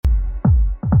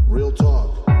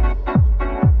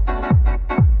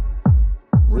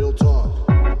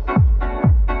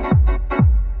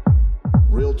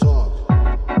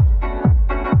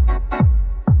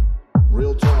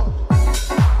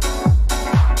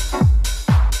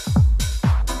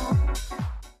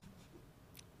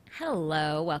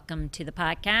Hello, welcome to the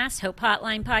podcast, Hope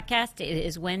Hotline podcast. It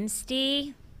is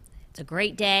Wednesday. It's a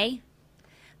great day,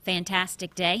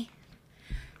 fantastic day.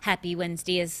 Happy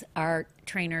Wednesday, as our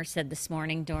trainer said this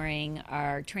morning during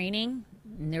our training.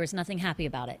 And there was nothing happy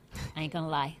about it. I ain't gonna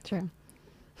lie. True.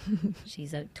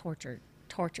 She's a torture.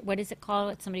 What is it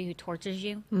called? Somebody who tortures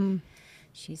you. Mm.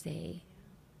 She's a.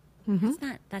 Mm-hmm.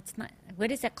 That's not.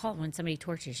 What is that called when somebody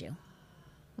tortures you?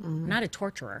 Not a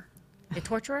torturer. A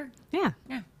torturer? Yeah.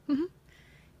 Yeah. Mm-hmm.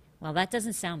 Well, that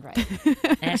doesn't sound right.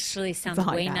 It actually sounds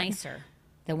way nicer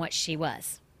than what she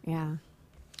was. Yeah.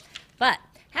 But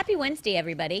happy Wednesday,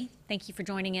 everybody. Thank you for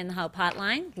joining in the Hope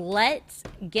Hotline. Let's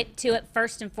get to it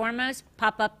first and foremost.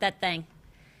 Pop up that thing.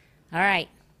 All right.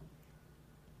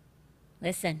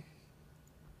 Listen.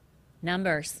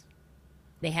 Numbers.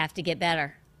 They have to get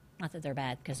better. Not that they're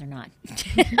bad, because they're not.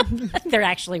 They're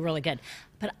actually really good.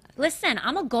 But listen,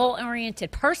 I'm a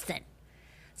goal-oriented person.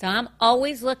 So I'm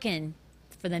always looking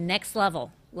for the next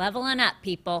level. Leveling up,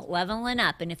 people. Leveling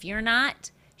up. And if you're not,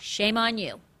 shame on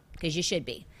you, because you should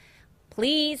be.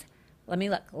 Please, let me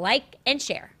look. Like and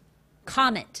share.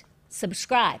 Comment.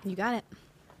 Subscribe. You got it.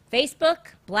 Facebook,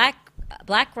 Black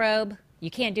Robe.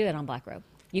 You can't do it on Black Robe.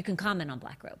 You can comment on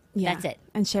Black Robe. Yeah. That's it.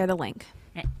 And share the link.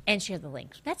 And share the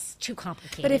link. That's too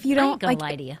complicated. But if you don't, I ain't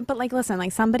gonna lie to you. But like, listen,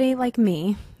 like somebody like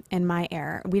me in my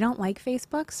era, we don't like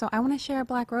Facebook, so I want to share a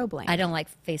Black Robe link. I don't like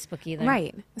Facebook either.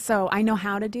 Right. So I know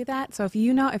how to do that. So if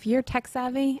you're tech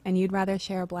savvy and you'd rather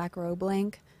share a Black Robe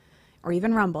link or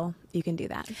even Rumble, you can do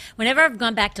that. Whenever I've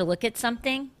gone back to look at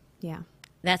something, Yeah.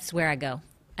 that's where I go.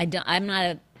 I'm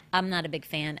not a big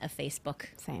fan of Facebook.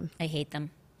 Same. I hate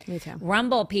them. Me too.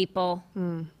 Rumble, people.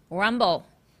 Rumble.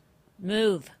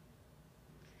 Move.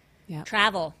 Yeah.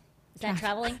 Travel. Is that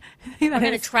traveling? We're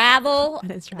going to travel.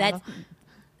 That is travel.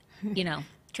 That's,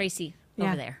 Tracy Yeah.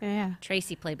 over there. Yeah.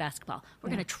 Tracy played basketball. We're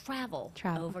going to travel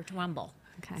over to Rumble.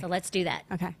 Okay. So let's do that.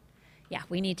 Okay. Yeah,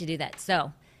 we need to do that.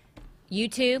 So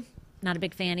YouTube, not a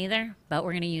big fan either, but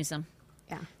we're going to use them.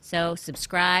 Yeah. So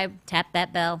subscribe, tap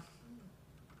that bell.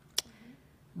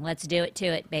 Let's do it to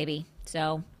it, baby.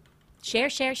 So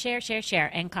share,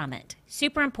 and comment.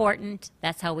 Super important.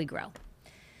 That's how we grow.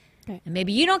 Okay. And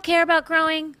maybe you don't care about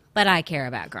growing, but I care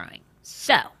about growing.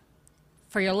 So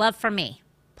for your love for me,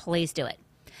 please do it.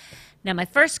 Now, my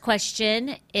first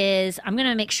question is, I'm going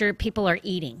to make sure people are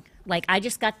eating. Like, I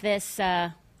just got this.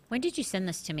 When did you send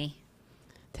this to me?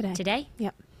 Today. Today?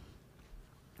 Yep.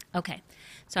 Okay.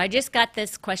 So I just got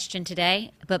this question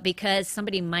today, but because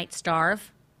somebody might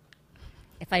starve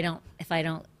if I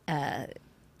don't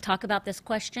talk about this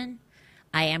question,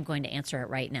 I am going to answer it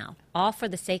right now. All for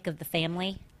the sake of the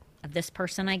family of this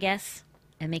person, I guess,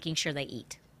 and making sure they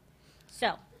eat.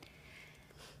 So,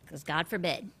 because God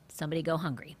forbid somebody go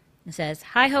hungry. It says,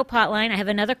 "Hi, Hope Hotline. I have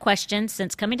another question.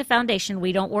 Since coming to Foundation,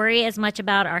 we don't worry as much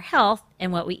about our health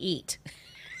and what we eat."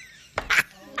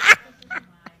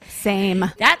 Same.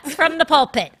 That's from the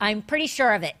pulpit. I'm pretty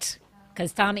sure of it,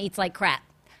 because Tom eats like crap.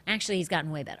 Actually, he's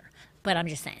gotten way better, but I'm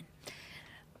just saying.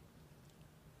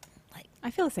 I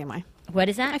feel the same way. What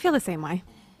is that? I feel the same way.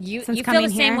 You feel the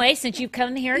same way since you've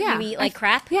come here? Yeah. You eat like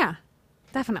crap? Yeah,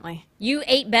 definitely. You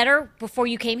ate better before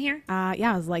you came here?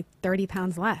 Yeah, I was like 30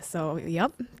 pounds less. So,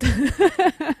 yep.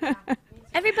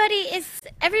 Everybody is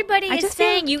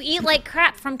saying you eat like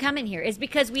crap from coming here. Is it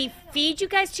because we feed you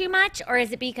guys too much, or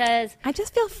is it because I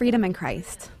just feel freedom in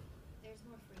Christ.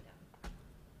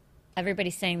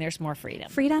 everybody's saying there's more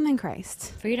freedom? Freedom in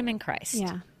Christ. Freedom in Christ.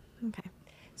 Yeah. Okay.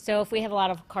 So if we have a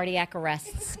lot of cardiac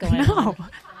arrests going No. on.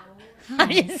 I'm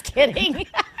just kidding.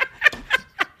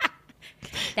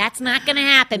 That's not going to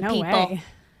happen, No people. way.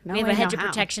 No We have way, a hedge no of how.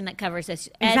 protection that covers us.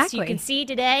 As Exactly. you can see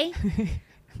today,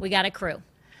 we got a crew.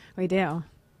 We do.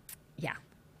 Yeah.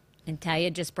 And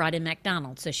Talia just brought in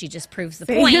McDonald's, so she just proves the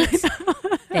See? point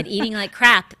that eating like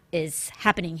crap is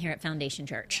happening here at Foundation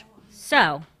Church.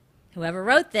 So, whoever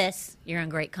wrote this, you're in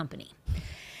great company.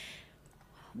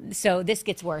 So this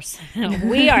gets worse.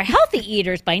 We are healthy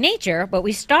eaters by nature, but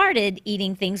we started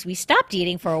eating things we stopped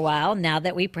eating for a while now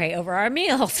that we pray over our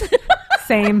meals.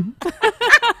 Same.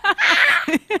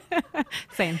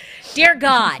 Same. Dear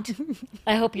God,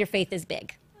 I hope your faith is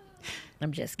big.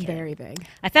 I'm just kidding. Very big.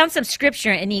 I found some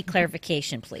scripture and need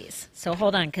clarification, please. So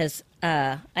hold on, because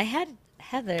I had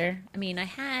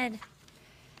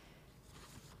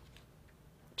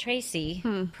Tracy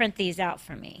print these out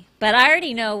for me. But I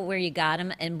already know where you got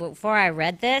them. And before I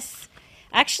read this,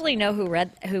 I actually know who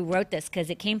wrote this, because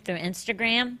it came through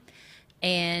Instagram,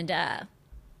 and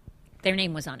their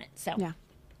name was on it. So Yeah.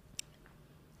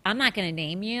 I'm not going to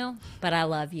name you, but I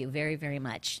love you very, very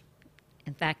much.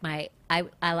 In fact, my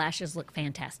eyelashes look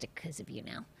fantastic because of you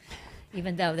now.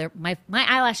 even though my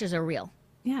eyelashes are real.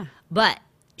 Yeah. But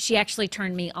she actually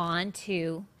turned me on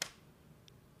to,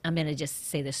 I'm going to just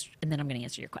say this and then I'm going to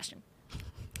answer your question.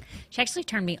 She actually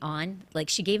turned me on. Like,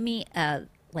 she gave me a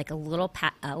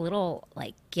little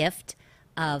gift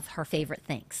of her favorite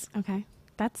things. Okay.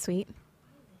 That's sweet.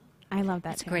 I love that.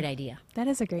 That's a great idea. That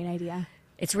is a great idea.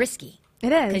 It's risky.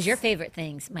 It is. Because your favorite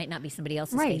things might not be somebody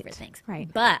else's favorite things. Right.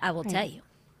 But I will tell you,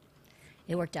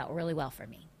 it worked out really well for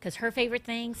me. Because her favorite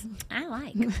things, I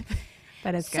like.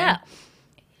 That is good. So,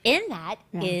 in that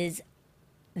is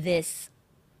this,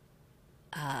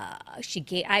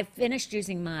 I finished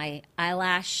using my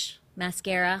eyelash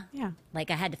mascara. Yeah.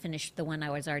 Like, I had to finish the one I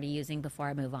was already using before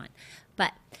I move on.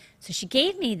 But, so she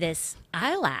gave me this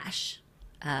eyelash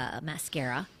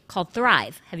mascara called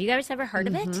Thrive. Have you guys ever heard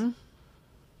of it?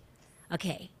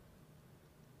 Okay.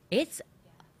 It's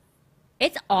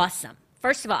awesome.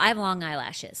 First of all, I have long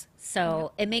eyelashes.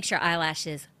 So it makes your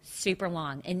eyelashes super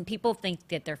long. And people think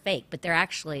that they're fake, but they're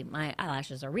actually, my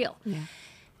eyelashes are real. Yeah.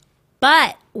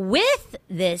 But with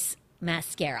this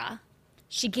mascara,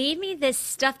 she gave me this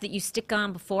stuff that you stick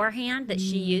on beforehand that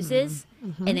she uses,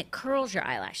 and it curls your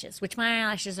eyelashes, which my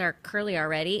eyelashes are curly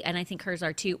already, and I think hers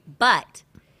are too. But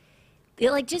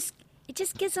it just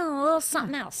gives them a little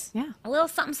something else. Yeah. A little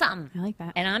something. I like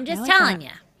that. And I'm just like telling that.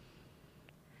 you.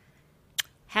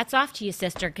 Hats off to you,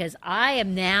 sister, because I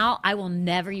will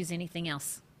never use anything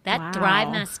else. That Thrive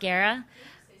mascara,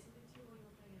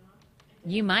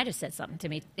 you might have said something to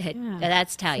me. Yeah.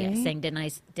 That's Talia See? saying,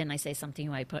 didn't I say something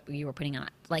you were putting on?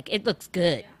 Like, it looks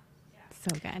good.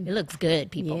 So good. It looks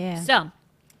good, people. Yeah. So,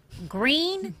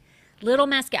 green little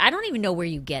mascara. I don't even know where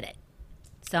you get it.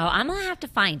 So, I'm going to have to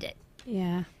find it.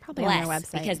 Yeah. Probably on their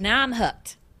website. Because now I'm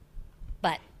hooked.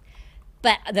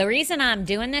 But the reason I'm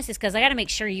doing this is because I got to make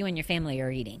sure you and your family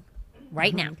are eating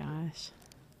right now. Oh, my gosh.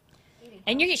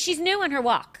 And she's new in her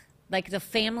walk. Like, the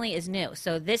family is new.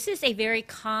 So this is a very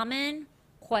common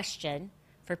question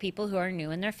for people who are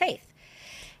new in their faith.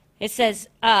 It says,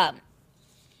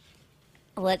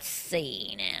 let's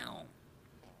see now.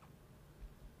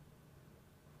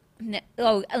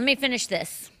 Let me finish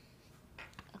this.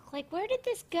 Like, where did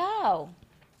this go?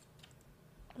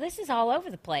 This is all over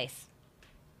the place.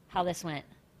 How this went.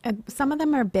 Some of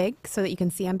them are big so that you can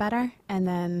see them better, and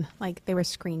then like they were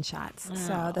screenshots.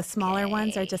 So the smaller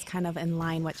ones are just kind of in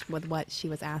line with what she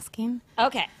was asking.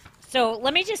 Okay, so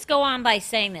let me just go on by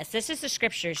saying this. This is the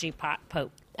scripture she went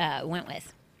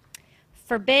with.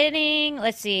 Forbidding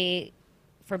to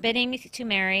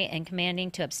marry and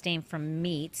commanding to abstain from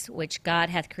meats which God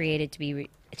hath created to be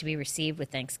received with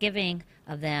thanksgiving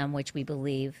of them which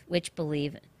believe.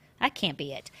 That can't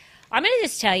be it. I'm going to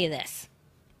just tell you this.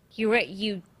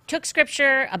 You took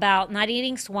scripture about not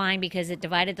eating swine because it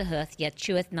divided the hoof, yet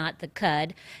cheweth not the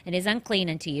cud, and is unclean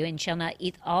unto you, and shall not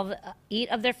eat of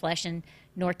their flesh, and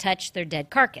nor touch their dead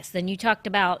carcass. Then you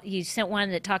sent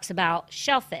one that talks about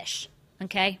shellfish,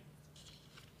 okay?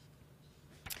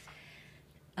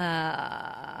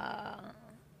 I'm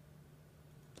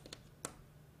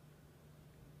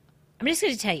just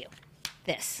going to tell you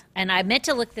this, and I meant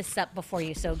to look this up before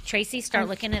you, so Tracy, start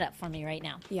looking it up for me right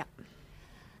now. Yeah.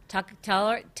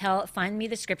 Find me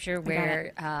the scripture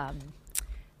where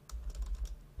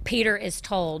Peter is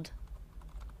told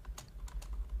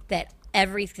that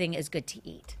everything is good to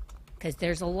eat. Because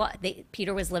there's a law.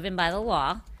 Peter was living by the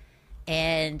law,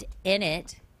 and in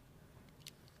it,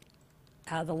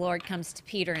 the Lord comes to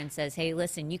Peter and says, hey,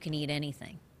 listen, you can eat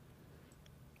anything.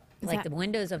 The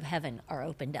windows of heaven are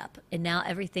opened up. And now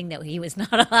everything that he was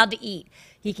not allowed to eat,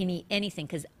 he can eat anything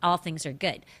because all things are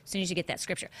good. As soon as you get that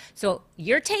scripture. So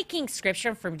you're taking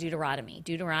scripture from Deuteronomy.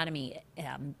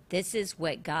 This is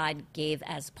what God gave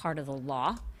as part of the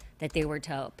law that they were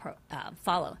to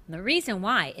follow. And the reason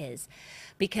why is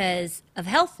because of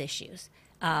health issues.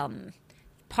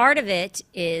 Part of it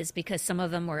is because some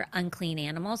of them were unclean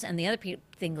animals, and the other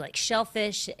thing like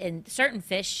shellfish and certain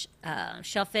fish,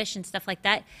 shellfish and stuff like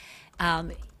that,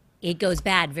 it goes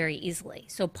bad very easily.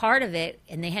 So part of it,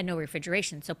 and they had no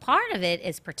refrigeration, so part of it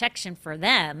is protection for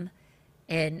them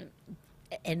and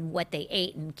what they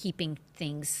ate and keeping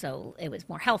things so it was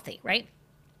more healthy, right?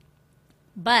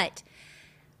 But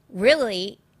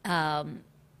really,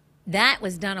 that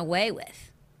was done away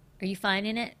with. Are you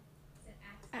finding it?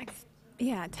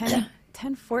 Yeah,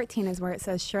 10:14 is where it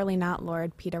says, surely not,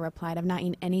 Lord. Peter replied, I've not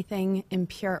eaten anything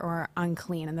impure or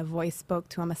unclean. And the voice spoke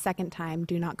to him a second time,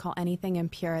 do not call anything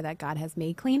impure that God has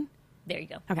made clean. There you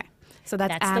go. Okay, so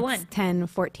that's the Acts one.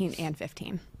 10:14 and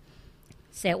 15.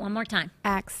 Say it one more time.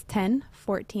 Acts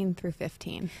 10:14 through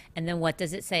 15. And then what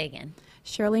does it say again?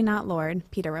 Surely not, Lord,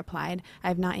 Peter replied. I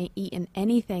have not eaten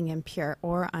anything impure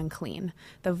or unclean.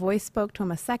 The voice spoke to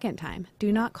him a second time.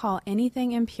 Do not call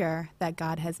anything impure that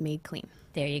God has made clean.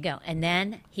 There you go. And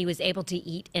then he was able to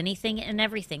eat anything and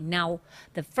everything. Now,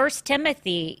 the First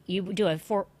Timothy, you do a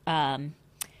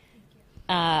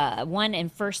one in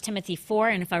 1 Timothy 4,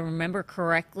 and if I remember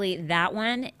correctly, that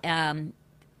one,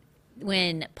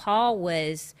 when Paul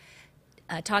was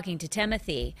talking to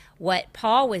Timothy, what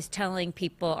Paul was telling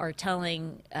people or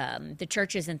telling the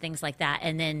churches and things like that,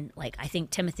 and then like I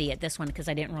think Timothy at this one, because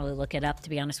I didn't really look it up, to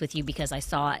be honest with you, because I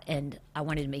saw it and I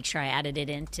wanted to make sure I added it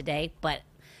in today, but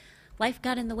life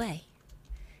got in the way.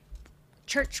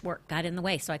 Church work got in the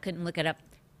way, so I couldn't look it up.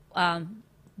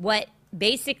 What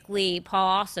basically Paul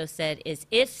also said is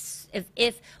if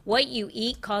what you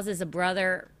eat causes a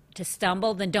brother to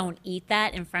stumble, then don't eat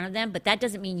that in front of them. But that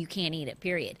doesn't mean you can't eat it,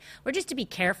 period. We're just to be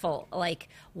careful. Like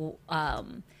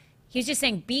he's just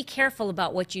saying, be careful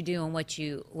about what you do and what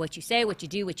you say, what you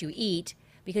do, what you eat,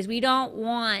 because we don't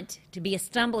want to be a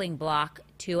stumbling block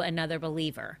to another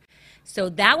believer. So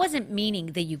that wasn't meaning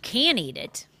that you can eat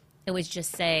it. It was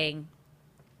just saying,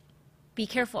 be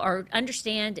careful or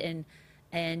understand and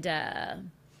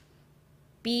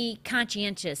be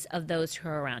conscientious of those who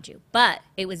are around you. But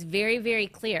it was very, very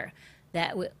clear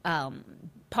that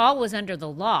Paul was under the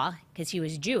law because he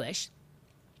was Jewish.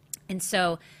 And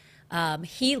so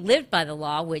he lived by the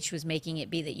law, which was making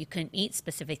it be that you couldn't eat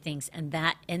specific things. And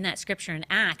that in that scripture in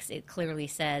Acts, it clearly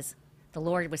says the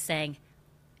Lord was saying,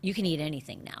 you can eat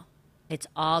anything now. It's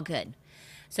all good.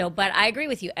 So, but I agree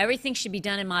with you. Everything should be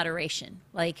done in moderation,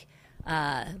 like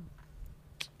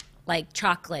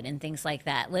chocolate and things like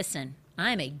that. Listen,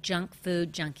 I'm a junk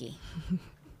food junkie.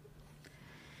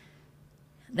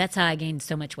 That's how I gained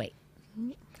so much weight.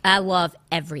 I love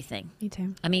everything. Me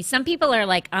too. I mean, some people are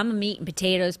like, I'm a meat and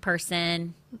potatoes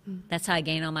person. That's how I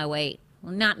gain all my weight.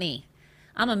 Well, not me.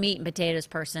 I'm a meat and potatoes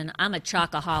person. I'm a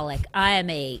chocoholic. I am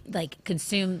a,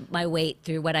 consume my weight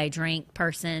through what I drink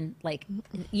person. Like,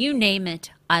 you name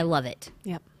it, I love it.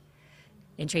 Yep.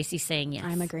 And Tracy's saying yes.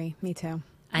 I agree. Me too.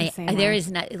 There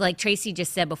is not, like Tracy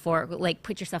just said before, like,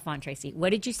 put yourself on, Tracy.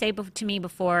 What did you say to me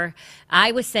before?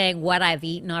 I was saying what I've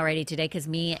eaten already today because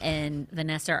me and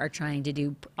Vanessa are trying to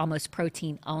do almost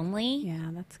protein only.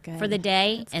 Yeah, that's good. For the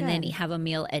day, that's and good. then have a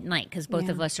meal at night because both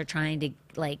of us are trying to,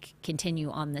 continue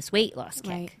on this weight loss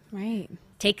kick. Right.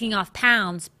 Taking off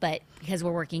pounds, but because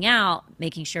we're working out,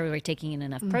 making sure we're taking in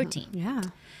enough protein. Yeah.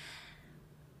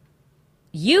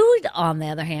 You, on the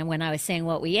other hand, when I was saying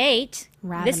what we ate,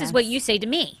 Ravenous. this is what you say to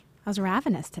me. I was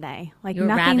ravenous today. Like you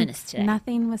were ravenous today.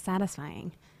 Nothing was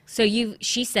satisfying. So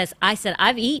she says, I said,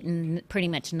 I've eaten pretty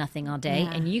much nothing all day.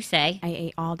 Yeah. And you say, I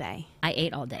ate all day. I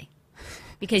ate all day.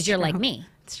 Because you're like me.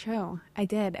 It's true. I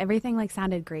did. Everything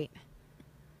sounded great.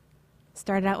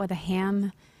 Started out with a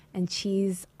ham and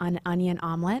cheese on onion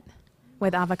omelet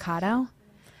with avocado.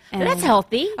 But that's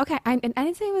healthy. Okay, I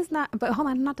didn't say it was not, but hold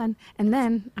on, I'm not done. And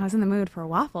then I was in the mood for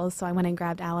waffles, so I went and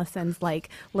grabbed Allison's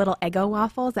little Eggo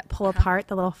waffles that pull apart,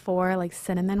 the little 4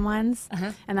 cinnamon ones.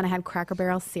 And then I had Cracker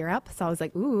Barrel syrup, so I was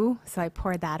like, ooh, so I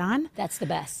poured that on. That's the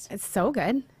best. It's so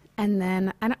good. And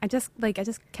then I just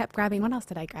kept grabbing. What else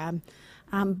did I grab?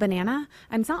 Banana.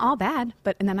 And it's not all bad,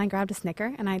 and then I grabbed a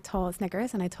Snickers, and I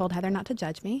told Heather not to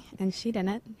judge me, and she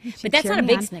didn't. But that's not a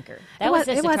big Snickers. That was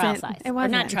just a trial size. It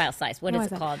wasn't. Or not trial size. What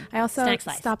is it called? I also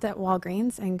stopped at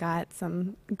Walgreens and got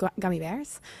some gummy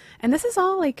bears. And this is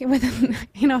all within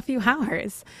a few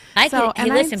hours.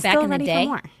 Listen, back in the day,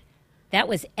 more. that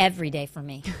was every day for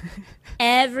me.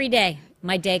 Every day.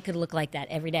 My day could look like that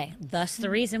every day. Thus the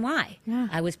reason why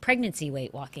I was pregnancy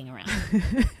weight walking around.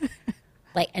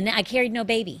 And I carried no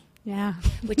baby. Yeah.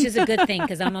 Which is a good thing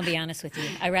because I'm going to be honest with you.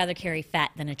 I'd rather carry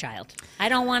fat than a child. I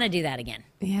don't want to do that again.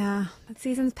 Yeah. That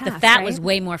season's past. The fat right? was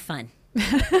way more fun.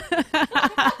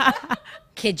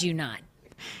 Kid you not.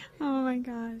 Oh my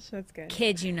gosh. That's good.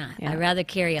 Kid you not. Yeah. I'd rather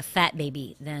carry a fat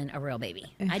baby than a real baby.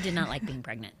 I did not like being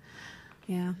pregnant.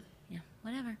 Yeah. Yeah.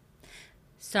 Whatever.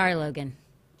 Sorry, Logan.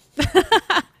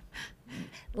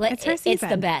 It's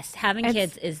the best. Having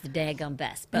kids is the daggone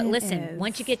best. But listen,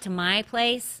 once you get to my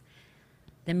place,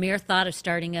 the mere thought of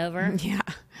starting over,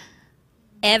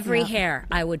 every hair,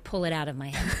 I would pull it out of my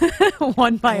head.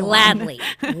 One by gladly.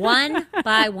 One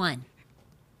by one.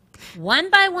 One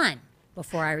by one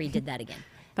before I redid that again.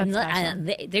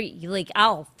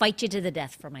 I'll fight you to the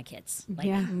death for my kids.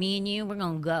 Me and you, we're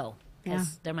going to go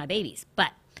because they're my babies.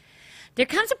 But there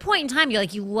comes a point in time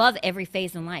you love every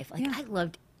phase in life. I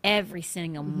loved every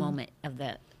single moment of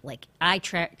the, like, I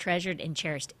treasured and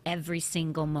cherished every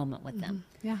single moment with them.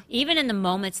 Yeah. Even in the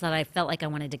moments that I felt like I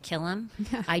wanted to kill them,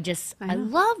 I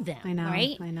love them. I know.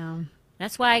 Right? I know.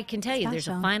 That's why I can tell you there's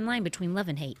a Special. fine line between love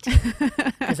and hate.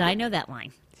 Because I know that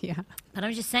line. Yeah. But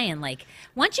I'm just saying, like,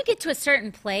 once you get to a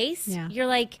certain place, Yeah. you're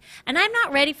like, and I'm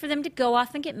not ready for them to go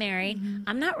off and get married.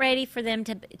 I'm not ready for them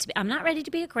I'm not ready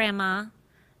to be a grandma.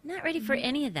 I'm not ready for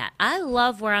any of that. I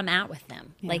love where I'm at with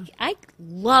them. Yeah. Like, I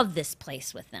love this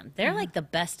place with them. They're like the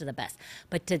best of the best.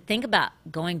 But to think about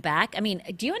going back, I mean,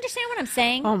 do you understand what I'm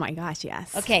saying? Oh my gosh,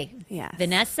 yes. Okay. Yes.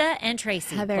 Vanessa and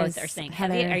Tracy Heather's- both are saying.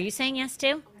 Heather- Are you saying yes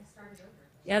too?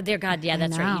 Oh, dear God. Yeah,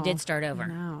 that's right. You did start over.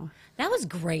 No. That was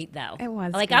great, though. It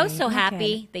was Like, I was great. so My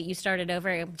happy that you started over.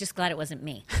 I'm just glad it wasn't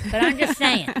me. But I'm just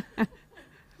saying.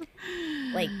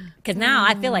 Like, because now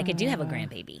I feel like I do have a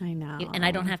grandbaby. I know. And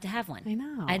I don't have to have one. I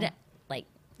know. Like,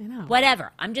 I know.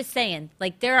 whatever. I'm just saying,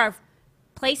 like, there are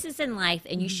places in life,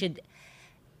 and you should,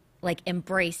 like,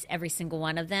 embrace every single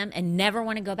one of them and never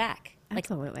want to go back. Like,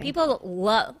 Absolutely. people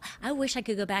love, I wish I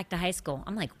could go back to high school.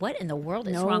 I'm like, what in the world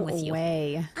is wrong with you? No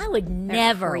way. I would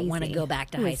never crazy. want to go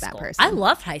back to Who high is that school. person? I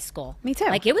loved high school. Me too.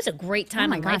 Like, it was a great time Oh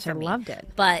my in life gosh, for I me. loved it.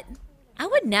 But I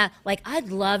would not, like, I'd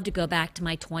love to go back to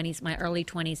my 20s, my early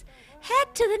 20s.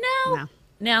 Heck to the no.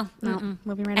 No. No, mm-mm.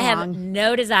 moving right I have along.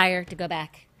 no desire to go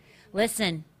back.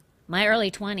 Listen, my early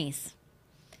 20s,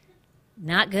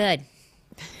 not good.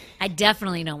 I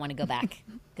definitely don't want to go back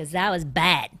because that was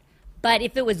bad. But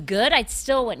if it was good, I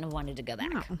still wouldn't have wanted to go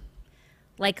back. No.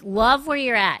 Like, love where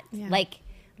you're at. Yeah. Like,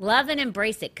 love and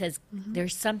embrace it because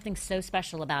there's something so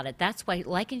special about it. That's why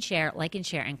like and share,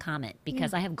 and comment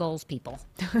because I have goals, people.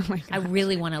 Oh my I God.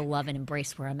 really want to love and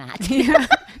embrace where I'm at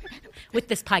with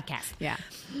this podcast. Yeah.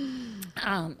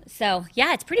 So,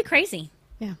 yeah, it's pretty crazy.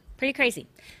 Yeah. Pretty crazy.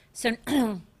 So,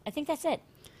 I think that's it.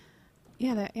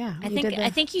 Yeah. Yeah. I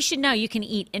think you should know you can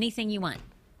eat anything you want.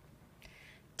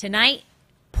 Tonight,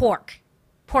 pork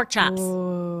chops.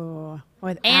 Ooh,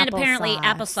 with And apparently applesauce.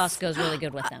 applesauce goes really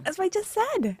good with them. That's what I just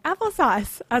said.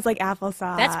 Applesauce. I was like,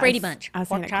 applesauce. That's Brady Bunch. I was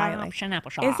saying Pork it quietly. chops and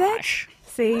applesauce. Is it?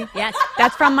 See? Yes.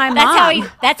 That's from my mom.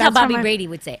 That's how from Bobby my- Brady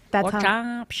would say it. That's Pork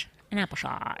how- chops and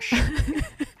applesauce.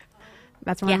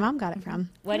 That's where Yeah. my mom got it from.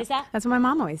 What is that? That's what my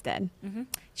mom always did.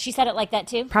 She said it like that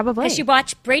too? Probably. Because she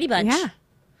watched Brady Bunch. Yeah.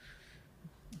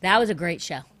 That was a great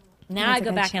show. Now was I a go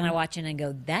good back and I show. watch it and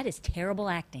go, that is terrible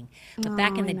acting. But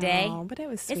back in the day, but it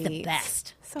was it's sweet. the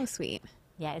best. So sweet.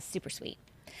 Yeah, it's super sweet.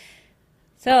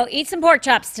 So eat some pork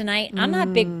chops tonight. I'm not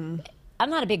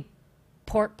a big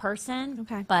pork person.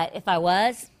 Okay. But if I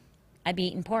was, I'd be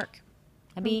eating pork.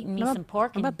 I'd be eating me some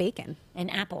pork What about bacon?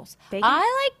 and apples. Bacon?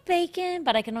 I like bacon,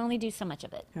 but I can only do so much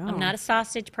of it. Oh. I'm not a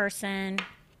sausage person.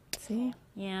 See?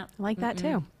 Yeah. I like that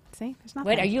too. See? There's nothing.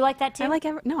 Wait, are you like that too? I like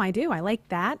no, I do. I like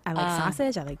that. I like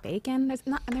sausage. I like bacon.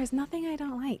 There's nothing I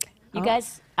don't like. You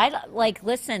guys,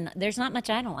 listen, there's not much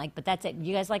I don't like, but that's it.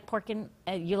 You guys like pork and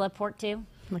you love pork too?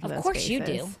 Look at Of those course you do.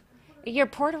 faces. You're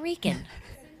Puerto Rican.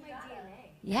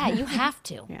 Yeah, you have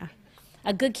to. Yeah.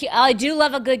 I do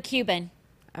love a good Cuban.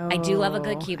 I do love a Oh,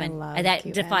 good Cuban. I love That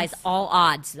Cubans. defies all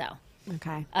odds, though,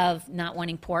 Okay. of not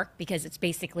wanting pork because it's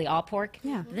basically all pork.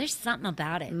 Yeah. There's something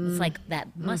about it. It's like that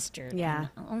mustard. Yeah.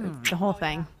 and, It's the whole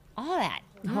thing. all that.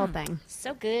 The whole thing.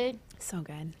 So good. So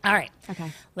good. All right.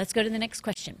 Okay. Let's go to the next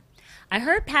question. I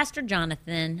heard Pastor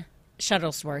Jonathan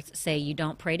Shuttlesworth say you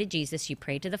don't pray to Jesus, you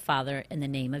pray to the Father in the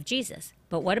name of Jesus.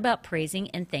 But what about praising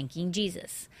and thanking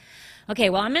Jesus? Okay,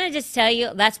 well, I'm going to just tell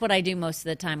you that's what I do most of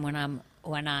the time when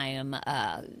I am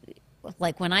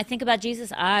when I think about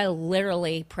Jesus, I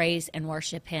literally praise and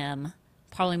worship him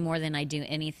probably more than I do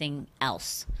anything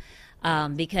else.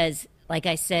 Because like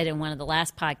I said in one of the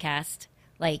last podcasts,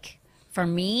 like for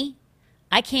me,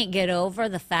 I can't get over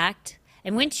the fact,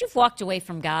 and once you've walked away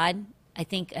from God, I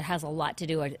think it has a lot to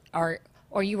do,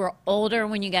 or you were older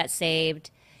when you got saved,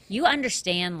 you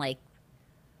understand like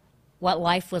what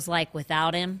life was like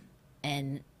without him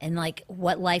and like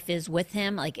what life is with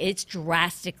him. Like it's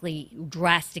drastically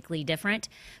different.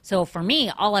 So for me,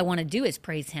 all I want to do is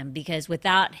praise him because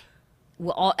without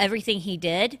everything he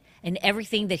did and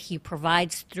everything that he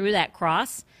provides through that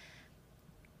cross,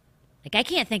 like I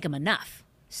can't thank him enough.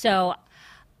 So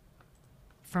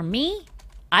for me,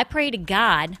 I pray to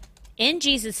God in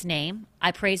Jesus' name.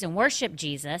 I praise and worship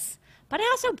Jesus, but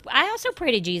I also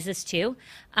pray to Jesus too.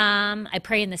 I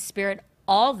pray in the Spirit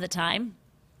all the time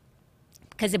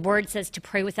because the word says to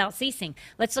pray without ceasing.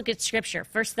 Let's look at Scripture.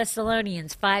 1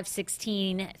 Thessalonians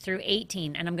 5:16 through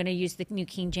 18, and I'm going to use the New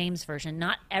King James Version.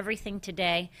 Not everything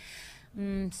today.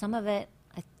 Some of it,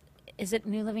 is it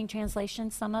New Living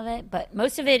Translation? Some of it, but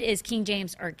most of it is King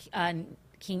James or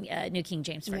New King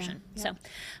James Version. Yeah. So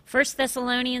 1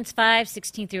 Thessalonians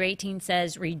 5:16-18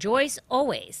 says, rejoice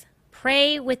always,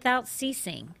 pray without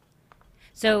ceasing.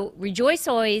 So rejoice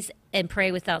always and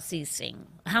pray without ceasing.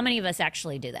 How many of us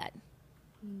actually do that?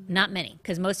 Not many,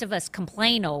 because most of us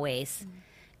complain always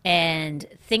and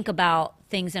think about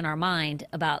things in our mind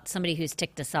about somebody who's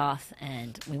ticked us off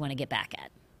and we want to get back at,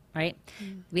 right?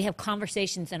 We have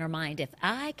conversations in our mind. If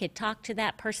I could talk to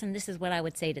that person, this is what I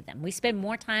would say to them. We spend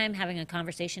more time having a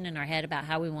conversation in our head about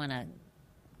how we want to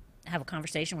have a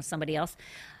conversation with somebody else,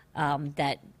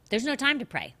 that there's no time to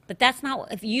pray. But that's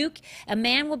not, a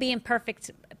man will be in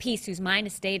perfect peace whose mind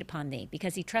is stayed upon thee,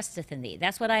 because he trusteth in thee.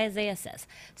 That's what Isaiah says.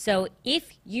 So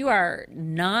if you are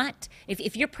not,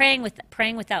 if you're praying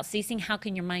without ceasing, how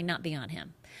can your mind not be on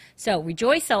him? So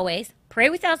rejoice always, pray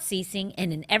without ceasing,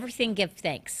 and in everything give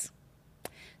thanks.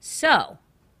 So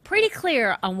pretty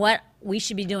clear on what we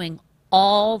should be doing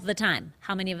all the time.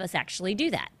 How many of us actually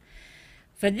do that?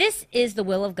 For this is the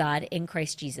will of God in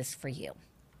Christ Jesus for you.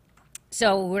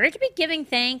 So we're to be giving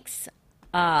thanks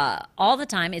all the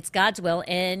time. It's God's will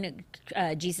in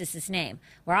Jesus' name.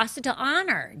 We're also to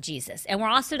honor Jesus, and we're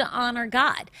also to honor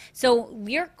God. So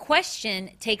your question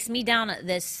takes me down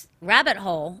this rabbit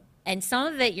hole, and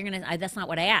some of it you're going to, that's not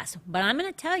what I asked, but I'm going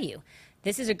to tell you,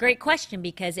 this is a great question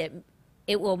because it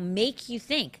will make you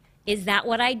think, is that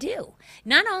what I do?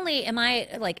 Not only am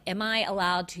I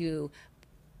allowed to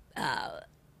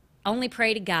only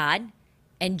pray to God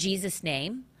in Jesus'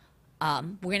 name?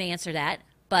 We're going to answer that.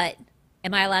 But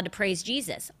am I allowed to praise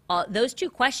Jesus? Those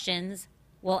two questions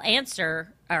will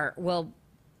answer, or will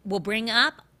bring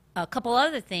up a couple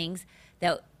other things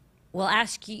that will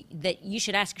ask you, that you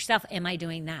should ask yourself, am I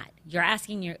doing that? You're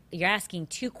asking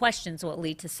two questions will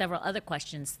lead to several other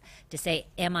questions to say,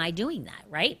 am I doing that,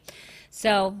 right?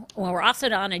 So we're also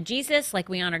to honor Jesus like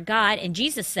we honor God. And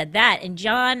Jesus said that in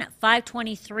John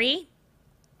 5:23.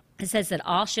 It says that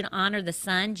all should honor the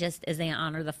Son just as they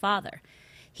honor the Father.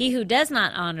 He who does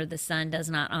not honor the Son does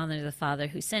not honor the Father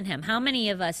who sent him. How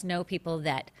many of us know people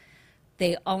that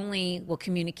they only will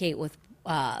communicate with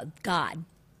God,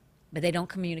 but they don't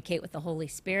communicate with the Holy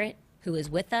Spirit who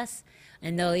is with us?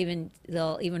 And they'll even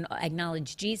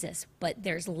acknowledge Jesus, but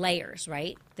there's layers,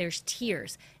 right? There's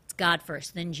tiers. It's God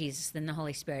first, then Jesus, then the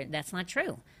Holy Spirit. That's not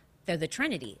true. They're the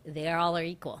Trinity. They all are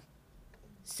equal.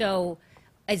 So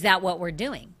is that what we're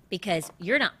doing? Because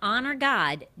you're to honor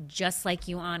God just like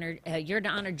you honor, you're to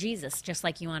honor Jesus just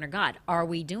like you honor God. Are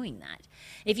we doing that?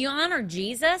 If you honor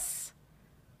Jesus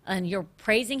and you're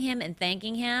praising him and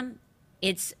thanking him,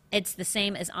 it's the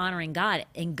same as honoring God.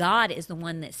 And God is the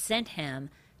one that sent him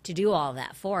to do all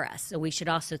that for us. So we should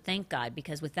also thank God,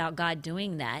 because without God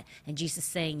doing that and Jesus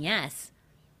saying yes,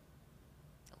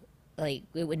 like,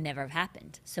 it would never have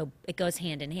happened. So it goes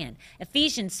hand in hand.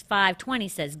 Ephesians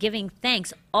 5:20 says, giving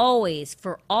thanks always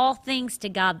for all things to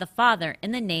God the Father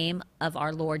in the name of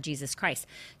our Lord Jesus Christ.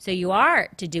 So you are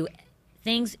to do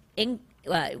things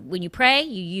when you pray,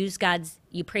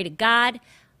 you pray to God,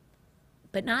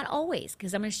 but not always,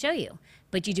 because I'm going to show you.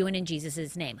 But you do it in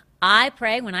Jesus' name.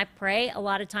 When I pray, a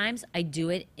lot of times, I do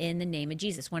it in the name of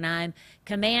Jesus. When I'm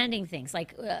commanding things,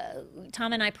 like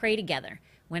Tom and I pray together.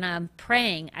 When I'm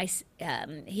praying,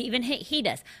 he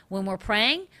does. When we're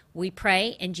praying, we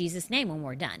pray in Jesus' name when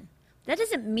we're done. That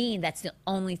doesn't mean that's the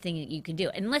only thing that you can do.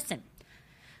 And listen,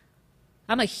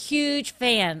 I'm a huge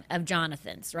fan of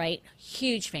Jonathan's, right?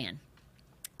 Huge fan.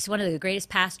 He's one of the greatest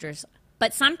pastors.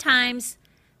 But sometimes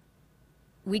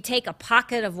we take a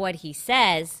pocket of what he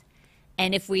says,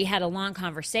 and if we had a long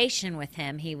conversation with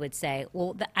him, he would say,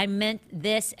 well, I meant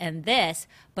this and this,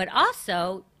 but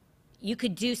also you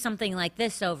could do something like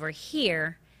this over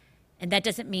here, and that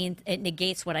doesn't mean it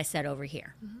negates what I said over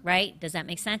here, right? Does that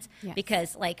make sense? Yes.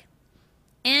 Because, like,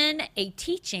 in a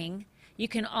teaching, you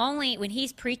can only, when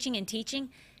he's preaching and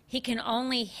teaching, he can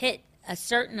only hit a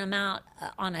certain amount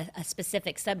on a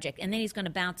specific subject, and then he's going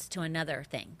to bounce to another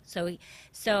thing.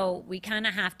 So we kind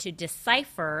of have to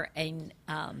decipher and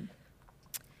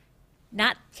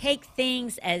not take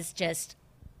things as just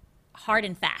hard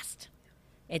and fast.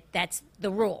 That's the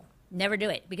rule. Never do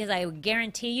it, because I would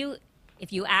guarantee you,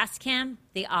 if you ask him,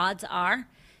 the odds are,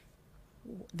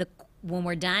 when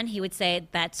we're done, he would say,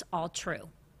 that's all true.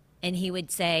 And he would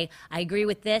say, I agree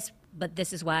with this, but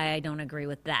this is why I don't agree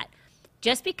with that.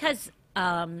 Just because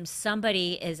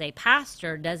somebody is a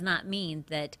pastor does not mean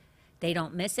that they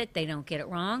don't miss it, they don't get it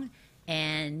wrong,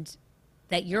 and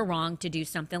that you're wrong to do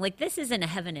something. Like, this isn't a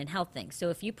heaven and hell thing. So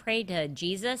if you pray to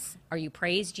Jesus, or you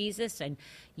praise Jesus, and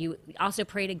you also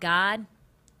pray to God,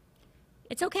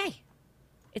 it's okay.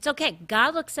 It's okay.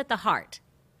 God looks at the heart.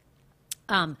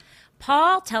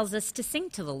 Paul tells us to sing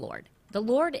to the Lord. the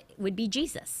Lord would be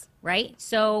Jesus, right?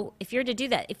 So if you're to do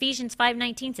that, Ephesians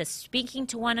 5:19 says, speaking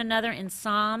to one another in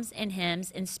psalms and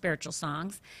hymns and spiritual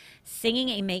songs, singing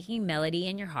and making melody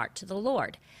in your heart to the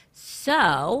Lord.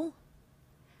 So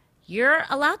you're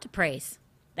allowed to praise.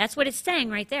 That's what it's saying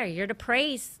right there. You're to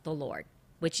praise the Lord,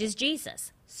 which is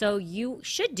Jesus. So you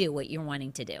should do what you're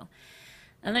wanting to do.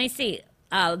 And let me see.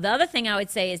 The other thing I would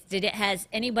say is, has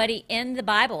anybody in the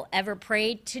Bible ever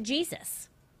prayed to Jesus?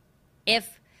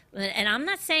 And I'm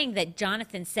not saying that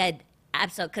Jonathan said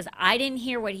absolutely, because I didn't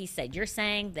hear what he said. You're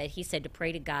saying that he said to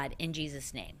pray to God in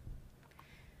Jesus' name.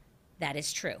 That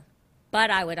is true. But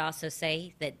I would also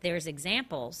say that there's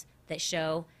examples that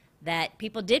show that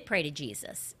people did pray to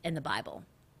Jesus in the Bible,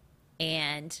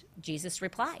 and Jesus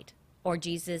replied, or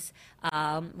Jesus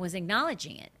was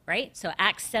acknowledging it, right? So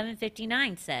Acts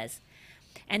 7:59 says,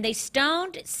 and they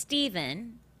stoned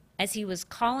Stephen as he was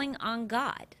calling on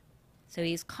God. So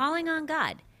he's calling on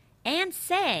God and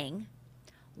saying,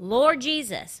 Lord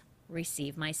Jesus,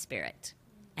 receive my spirit.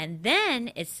 And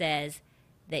then it says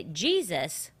that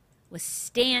Jesus was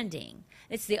standing.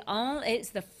 It's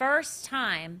the first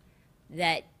time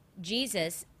that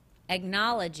Jesus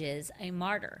acknowledges a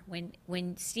martyr.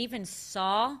 When Stephen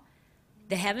saw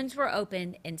the heavens were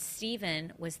opened, and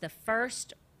Stephen was the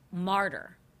first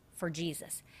martyr for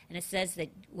Jesus. And it says that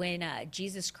when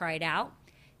Jesus cried out,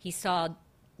 he saw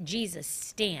Jesus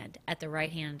stand at the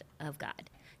right hand of God.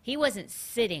 He wasn't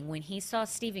sitting. When he saw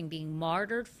Stephen being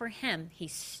martyred for him, he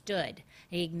stood.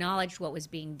 He acknowledged what was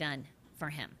being done for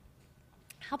him.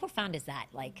 How profound is that?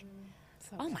 Like,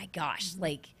 oh my gosh,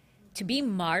 like to be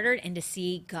martyred and to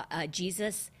see God,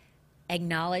 Jesus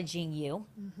acknowledging you.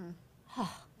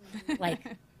 Oh,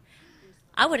 like,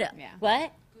 I would have,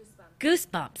 what?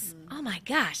 Goosebumps. Oh my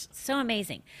gosh, so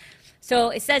amazing. So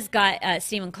it says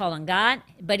Stephen called on God,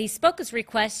 but he spoke his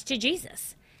request to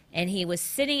Jesus, and he was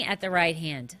sitting at the right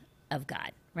hand of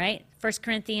God, right? 1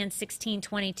 Corinthians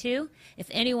 16:22, if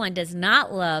anyone does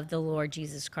not love the Lord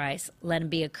Jesus Christ, let him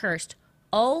be accursed.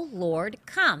 O Lord,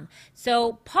 come.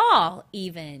 So Paul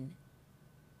even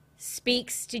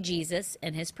speaks to Jesus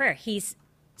in his prayer. He's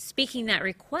speaking that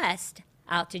request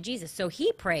out to Jesus. So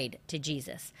he prayed to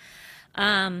Jesus.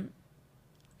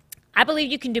 I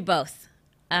believe you can do both.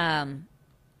 And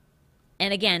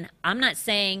again, I'm not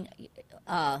saying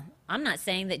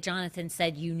that Jonathan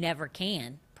said you never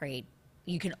can pray.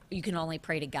 You can only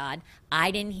pray to God. I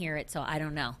didn't hear it, so I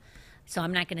don't know. So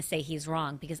I'm not going to say he's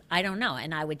wrong, because I don't know.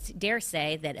 And I would dare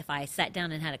say that if I sat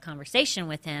down and had a conversation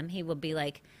with him, he would be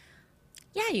like,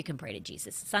 yeah, you can pray to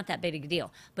Jesus. It's not that big a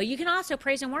deal. But you can also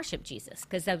praise and worship Jesus,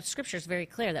 because the scripture is very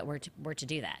clear that we're to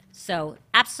do that. So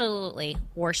absolutely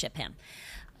worship him.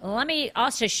 Let me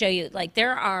also show you, like,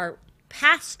 there are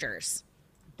pastors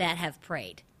that have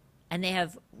prayed, and they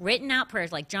have written out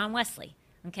prayers, like John Wesley,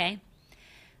 okay?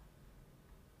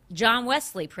 John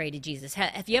Wesley prayed to Jesus.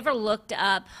 Have you ever looked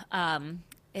up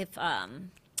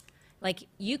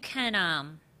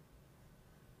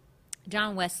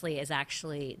John Wesley is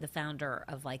actually the founder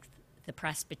of, like, the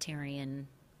Presbyterian.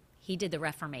 He did the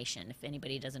Reformation, if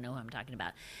anybody doesn't know who I'm talking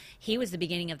about. He was the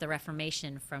beginning of the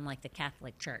Reformation from, like, the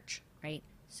Catholic Church, right?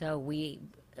 So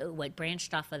what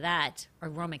branched off of that, or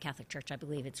Roman Catholic Church, I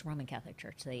believe it's Roman Catholic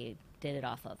Church they did it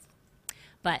off of.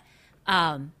 But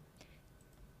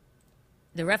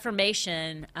the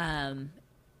Reformation,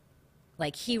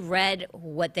 like, he read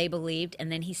what they believed,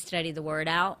 and then he studied the word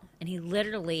out, and he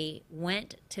literally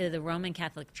went to the Roman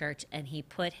Catholic Church and he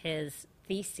put his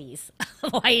theses,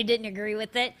 why he didn't agree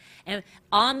with it, and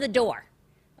on the door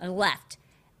and left.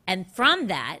 And from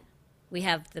that, we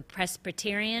have the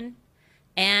Presbyterian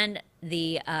and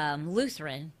the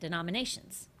Lutheran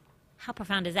denominations. How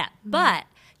profound is that? Mm-hmm. But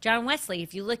John Wesley,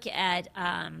 if you look at,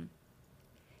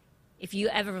 if you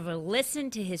ever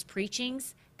listen to his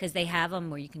preachings, because they have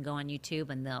them where you can go on YouTube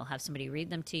and they'll have somebody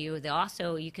read them to you.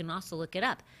 You can also look it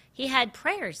up. He has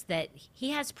prayers that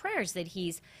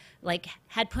he's like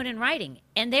had put in writing,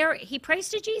 and he prays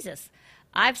to Jesus.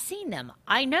 I've seen them.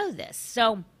 I know this.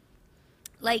 So,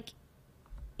 like,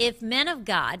 if men of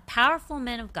God, powerful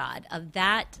men of God of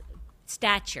that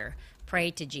stature,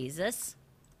 pray to Jesus,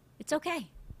 it's okay.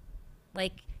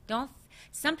 Like,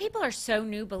 some people are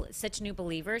such new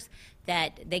believers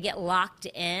that they get locked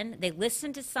in. They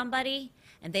listen to somebody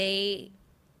and they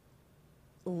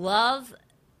love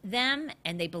them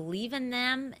and they believe in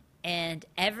them and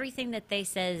everything that they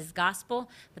say is gospel.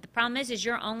 But the problem is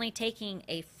you're only taking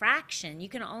a fraction. You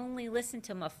can only listen to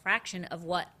them a fraction of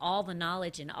what all the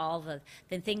knowledge and all the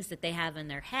things that they have in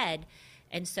their head.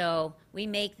 And so we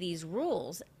make these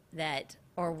rules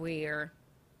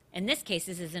in this case,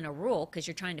 this isn't a rule, because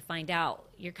you're trying to find out.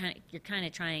 You're kind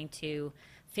of trying to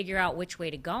figure out which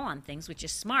way to go on things, which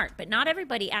is smart. But not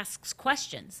everybody asks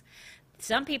questions.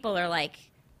 Some people are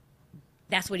like,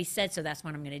 that's what he said, so that's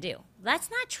what I'm going to do.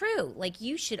 That's not true. Like,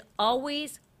 you should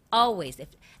always,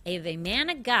 if a man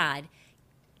of God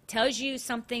tells you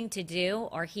something to do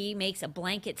or he makes a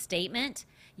blanket statement,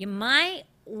 you might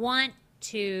want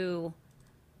to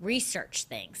research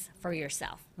things for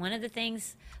yourself. One of the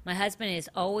things my husband is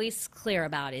always clear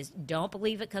about is don't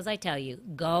believe it because I tell you.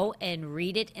 Go and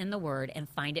read it in the Word and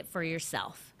find it for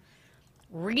yourself.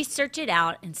 Research it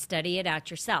out and study it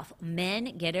out yourself.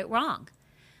 Men get it wrong.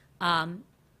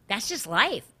 That's just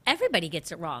life. Everybody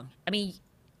gets it wrong. I mean,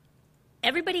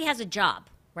 everybody has a job,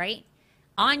 right?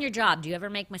 On your job, do you ever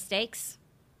make mistakes?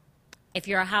 If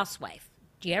you're a housewife,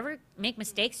 do you ever make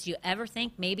mistakes? Do you ever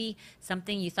think maybe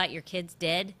something you thought your kids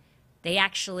did,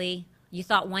 you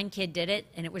thought one kid did it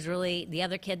and it was really the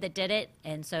other kid that did it,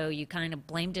 and so you kind of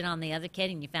blamed it on the other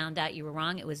kid and you found out you were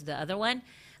wrong, it was the other one?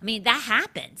 I mean, that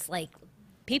happens. Like,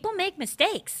 people make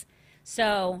mistakes.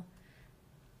 So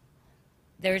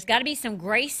there's got to be some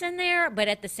grace in there, but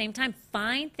at the same time,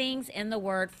 find things in the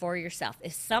Word for yourself.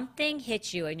 If something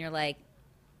hits you and you're like,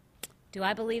 do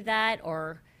I believe that?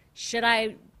 Or should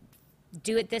I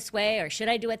do it this way? Or should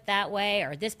I do it that way?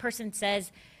 Or this person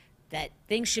says that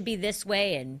things should be this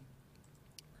way, and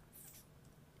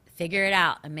figure it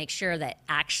out and make sure that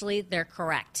actually they're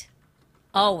correct.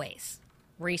 Always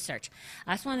research.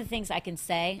 That's one of the things I can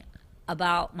say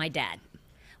about my dad.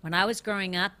 When I was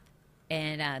growing up,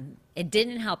 and it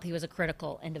didn't help, he was a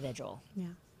critical individual. Yeah.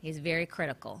 He's very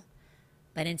critical.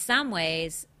 But in some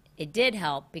ways, it did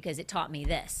help because it taught me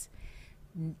this.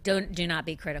 Do not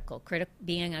be critical.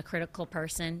 Being a critical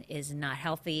person is not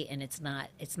healthy, and it's not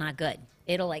good.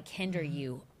 It'll like hinder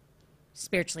you,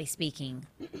 spiritually speaking,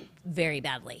 very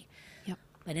badly. Yep.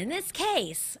 But in this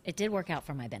case, it did work out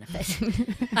for my benefit,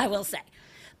 I will say.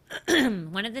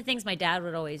 One of the things my dad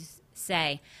would always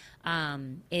say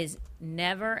is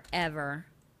never, ever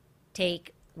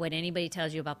take what anybody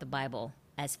tells you about the Bible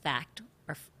as fact,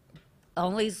 or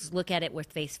always look at it with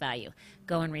face value.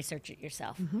 Go and research it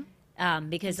yourself. Mm-hmm.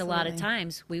 Because Absolutely. a lot of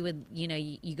times we would,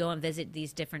 you go and visit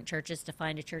these different churches to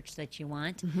find a church that you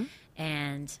want, Mm-hmm.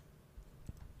 and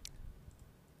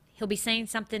he'll be saying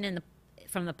something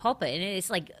from the pulpit, and it's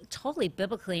like totally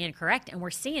biblically incorrect, and we're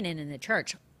seeing it in the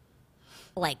church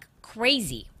like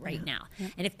crazy right now. Yeah.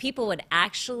 And if people would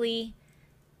actually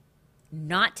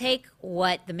not take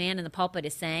what the man in the pulpit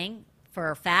is saying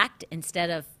for a fact instead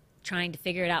of trying to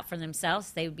figure it out for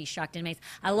themselves, they would be shocked and amazed.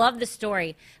 I love the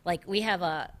story. Like, we have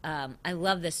I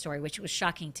love this story, which was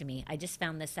shocking to me. I just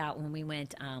found this out when we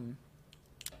went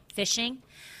fishing.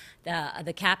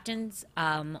 The captains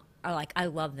are like, I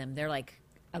love them. They're like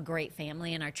a great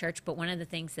family in our church. But one of the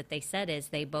things that they said is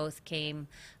they both came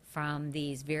from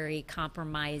these very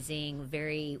compromising,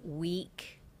 very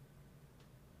weak,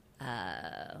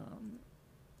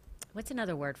 what's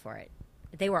another word for it?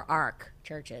 They were ARC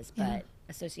churches, but Yeah.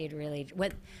 associated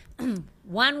religion.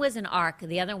 One was an ARC,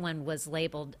 the other one was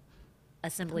labeled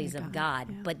Assemblies of God,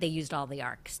 yeah. but they used all the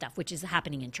ARC stuff, which is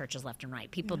happening in churches left and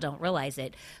right. People don't realize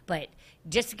it, but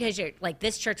just because you're, like,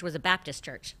 this church was a Baptist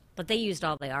church, but they used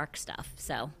all the ARC stuff,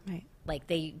 so... Right. Like,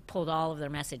 they pulled all of their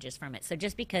messages from it. So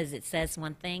just because it says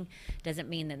one thing doesn't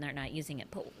mean that they're not using it.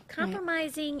 But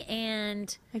compromising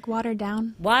and... Like watered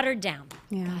down. Watered down.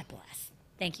 Yeah. God bless.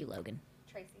 Thank you, Logan.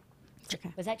 Tracy.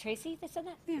 Okay. Was that Tracy that said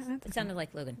that? Yeah, that's It sounded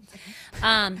like Logan.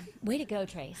 Way to go,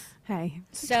 Trace. Hey.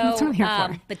 So, That's what I'm here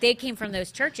for. but they came from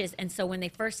those churches. And so when they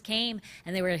first came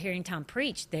and they were hearing Tom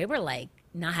preach, they were, like,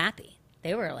 not happy.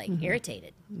 They were, like,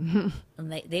 irritated. And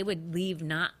they would leave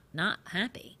not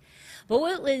happy. But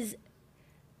what was...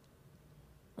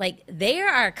 Like, they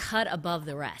are cut above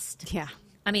the rest. Yeah.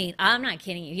 I mean, I'm not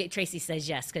kidding you. Tracy says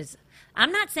yes, because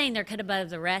I'm not saying they're cut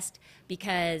above the rest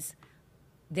because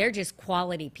they're just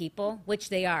quality people, which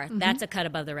they are. Mm-hmm. That's a cut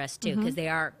above the rest, too, because they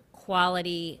are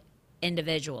quality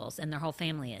individuals, and their whole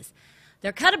family is.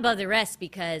 They're cut above the rest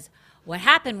because what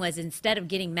happened was, instead of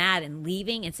getting mad and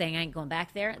leaving and saying, I ain't going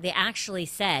back there, they actually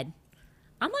said,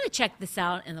 I'm going to check this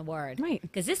out in the Word. Right.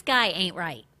 Because this guy ain't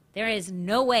right. There is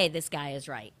no way this guy is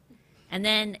right. And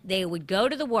then they would go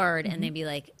to the Word and they'd be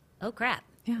like, oh, crap.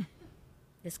 Yeah.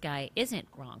 This guy isn't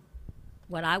wrong.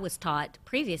 What I was taught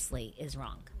previously is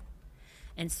wrong.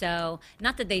 And so,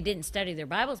 not that they didn't study their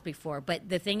Bibles before, but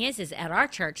the thing is at our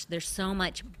church, there's so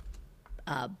much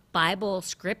Bible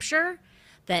scripture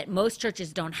that most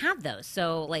churches don't have those.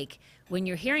 So, like, when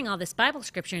you're hearing all this Bible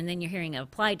scripture and then you're hearing it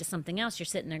applied to something else, you're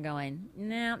sitting there going,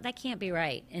 no, that can't be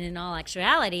right. And in all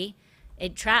actuality,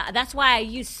 That's why I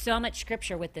use so much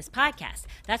scripture with this podcast.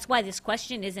 That's why this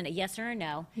question isn't a yes or a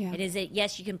no. Yeah. It is a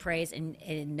yes, you can praise, and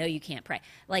no, you can't pray.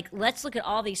 Like, let's look at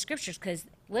all these scriptures, because,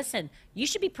 listen, you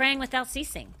should be praying without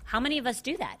ceasing. How many of us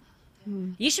do that?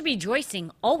 You should be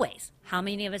rejoicing always. How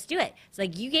many of us do it? It's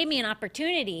like you gave me an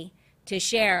opportunity to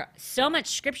share so much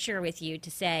scripture with you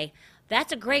to say,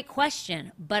 that's a great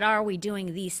question, but are we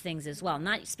doing these things as well?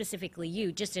 Not specifically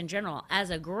you, just in general, as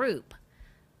a group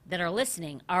that are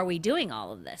listening, are we doing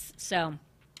all of this? So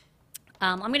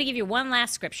I'm going to give you one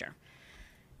last scripture.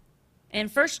 In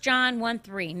 1 John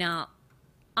 1:3. Now,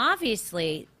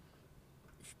 obviously,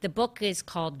 the book is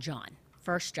called John,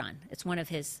 1 John. It's one of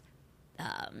his,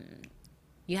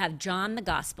 you have John the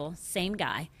Gospel, same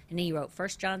guy, and then he wrote 1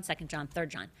 John, 2 John, 3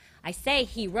 John. I say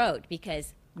he wrote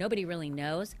because nobody really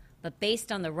knows, but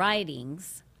based on the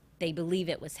writings, they believe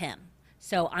it was him.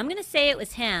 So I'm going to say it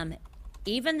was him,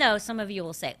 even though some of you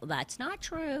will say, well, that's not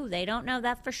true. They don't know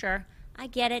that for sure. I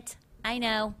get it. I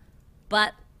know.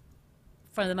 But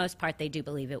for the most part, they do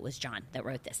believe it was John that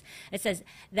wrote this. It says,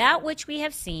 that which we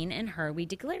have seen and heard we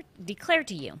declare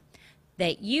to you,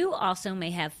 that you also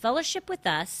may have fellowship with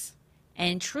us,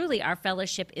 and truly our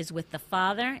fellowship is with the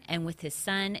Father and with his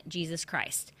Son, Jesus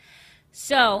Christ.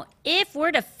 So if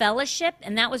we're to fellowship,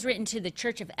 and that was written to the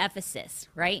church of Ephesus,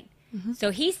 right? Mm-hmm.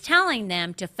 So he's telling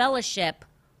them to fellowship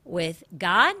with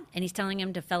God, and he's telling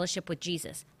them to fellowship with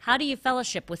Jesus. How do you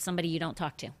fellowship with somebody you don't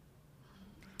talk to,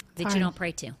 that you don't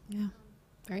pray to? Yeah,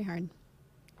 very hard.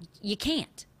 You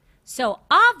can't. So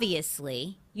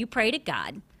obviously, you pray to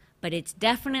God, but it's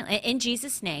definitely in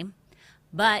Jesus' name,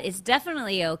 but it's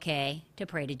definitely okay to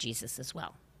pray to Jesus as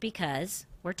well, because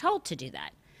we're told to do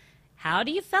that. How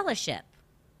do you fellowship?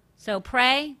 So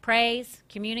pray, praise,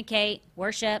 communicate,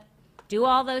 worship, do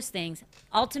all those things.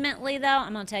 Ultimately, though,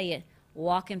 I'm going to tell you,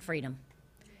 walk in freedom.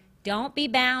 Don't be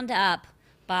bound up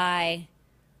by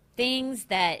things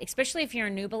that, especially if you're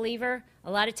a new believer, a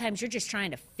lot of times you're just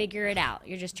trying to figure it out.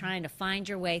 You're just trying to find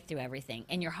your way through everything,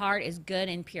 and your heart is good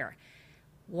and pure.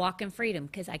 Walk in freedom,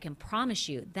 because I can promise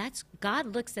you,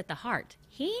 God looks at the heart.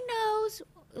 He knows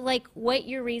like what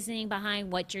your reasoning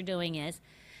behind what you're doing is,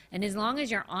 and as long as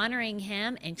you're honoring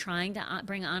him and trying to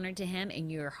bring honor to him,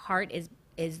 and your heart is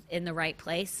in the right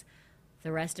place,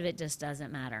 the rest of it just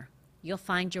doesn't matter. You'll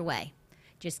find your way.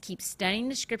 Just keep studying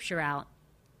the scripture out.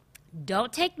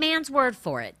 Don't take man's word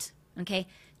for it, okay?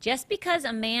 Just because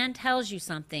a man tells you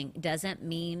something doesn't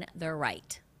mean they're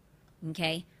right,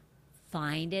 okay?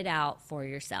 Find it out for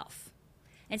yourself.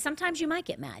 And sometimes you might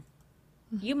get mad.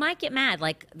 You might get mad,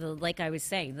 like I was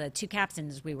saying, the two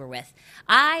captains we were with.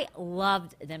 I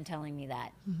loved them telling me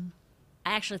that. Mm-hmm.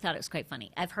 I actually thought it was quite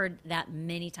funny. I've heard that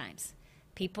many times.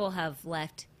 People have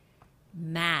left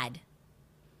mad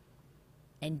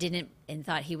and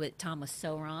thought Tom was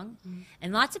so wrong. Mm-hmm.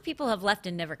 And lots of people have left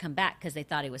and never come back because they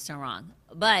thought he was so wrong.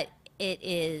 But it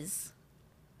is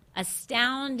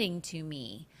astounding to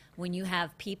me when you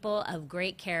have people of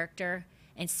great character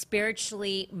and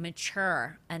spiritually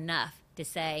mature enough to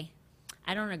say,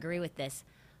 I don't agree with this,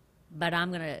 but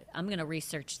I'm gonna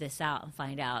research this out and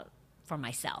find out for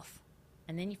myself.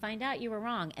 And then you find out you were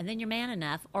wrong, and then you're man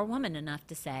enough or woman enough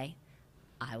to say,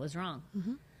 I was wrong.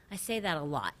 Mm-hmm. I say that a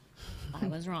lot. I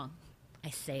was wrong. I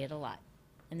say it a lot.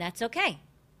 And that's okay.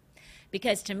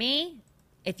 Because to me,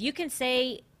 if you can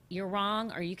say you're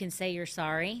wrong or you can say you're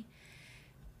sorry,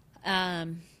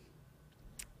 then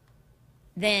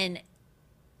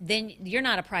you're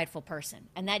not a prideful person.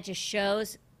 And that just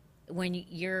shows when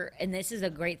and this is a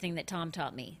great thing that Tom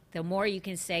taught me, the more you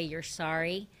can say you're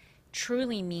sorry,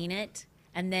 truly mean it,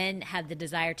 and then have the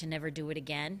desire to never do it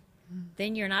again,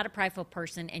 then you're not a prideful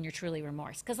person and you're truly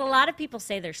remorse. Because a lot of people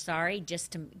say they're sorry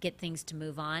just to get things to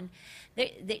move on.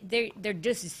 They're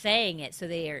just saying it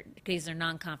because they're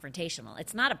non-confrontational.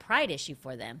 It's not a pride issue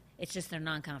for them. It's just they're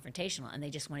non-confrontational and they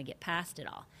just want to get past it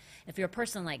all. If you're a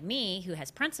person like me who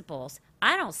has principles,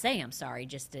 I don't say I'm sorry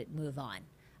just to move on.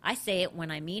 I say it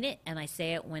when I mean it, and I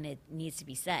say it when it needs to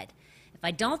be said. If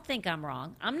I don't think I'm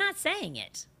wrong, I'm not saying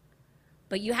it.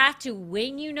 But you have to,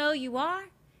 when you know you are,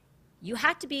 you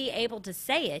have to be able to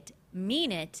say it,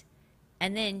 mean it,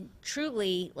 and then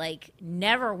truly,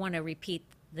 never want to repeat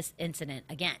this incident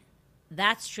again.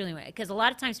 That's truly, because a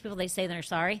lot of times people, they say they're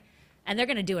sorry, and they're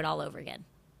going to do it all over again.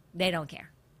 They don't care.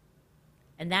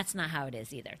 And that's not how it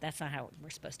is either. That's not how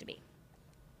we're supposed to be.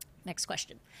 Next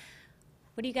question.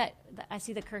 What do you got? I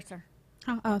see the cursor.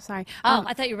 Oh, sorry.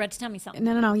 I thought you were about to tell me something.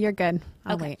 No, you're good.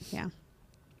 I'll Okay. wait, yeah.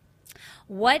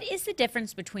 What is the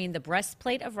difference between the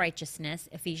breastplate of righteousness,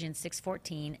 Ephesians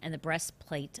 6:14, and the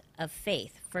breastplate of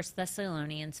faith, 1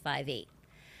 Thessalonians 5:8?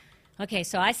 Okay,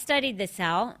 so I studied this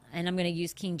out, and I'm going to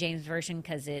use King James Version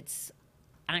because it's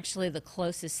actually the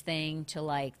closest thing to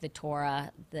like the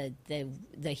Torah,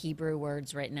 the Hebrew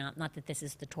words written out. Not that this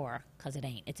is the Torah, because it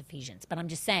ain't. It's Ephesians. But I'm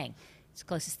just saying, it's the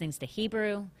closest things to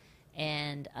Hebrew,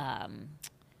 and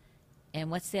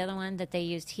what's the other one that they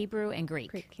used? Hebrew and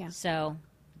Greek. Greek, yeah. So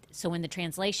in the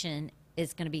translation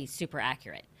is going to be super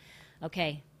accurate.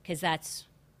 Okay, because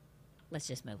let's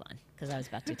just move on, because I was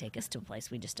about to take us to a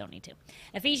place we just don't need to.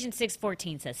 Ephesians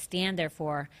 6:14 says, "Stand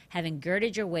therefore, having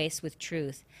girded your waist with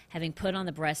truth, having put on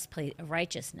the breastplate of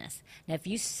righteousness." Now, if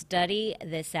you study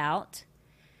this out,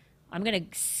 I'm going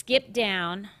to skip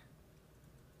down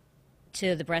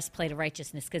to the breastplate of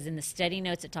righteousness, because in the study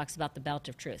notes it talks about the belt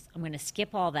of truth. I'm going to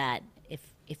skip all that.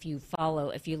 If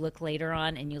you look later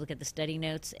on and you look at the study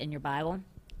notes in your Bible,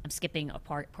 I'm skipping a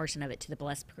portion of it to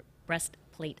the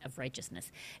breastplate of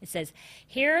righteousness. It says,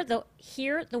 here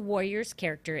the warrior's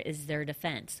character is their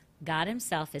defense. God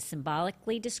himself is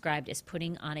symbolically described as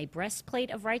putting on a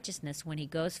breastplate of righteousness when he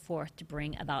goes forth to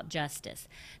bring about justice.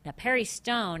 Now, Perry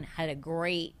Stone had a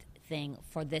great thing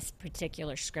for this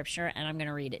particular scripture, and I'm going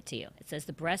to read it to you. It says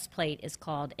the breastplate is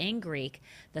called in Greek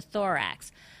the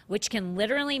thorax, which can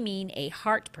literally mean a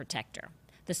heart protector.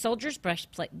 The soldier's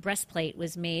breastplate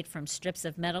was made from strips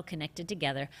of metal connected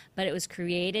together, but it was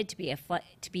created to be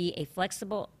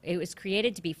flexible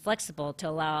to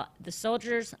allow the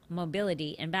soldier's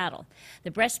mobility in battle.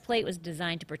 The breastplate was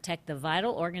designed to protect the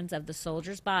vital organs of the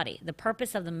soldier's body. The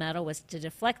purpose of the metal was to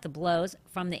deflect the blows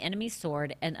from the enemy's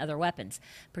sword and other weapons,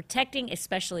 protecting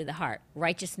especially the heart.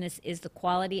 Righteousness is the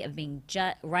quality of being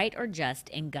right or just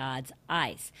in God's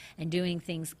eyes and doing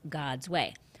things God's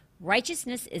way.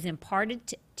 Righteousness is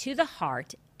imparted to the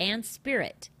heart and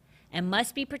spirit and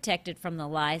must be protected from the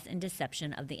lies and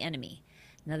deception of the enemy.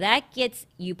 Now that gets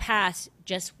you past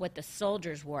just what the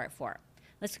soldiers wore it for.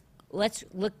 Let's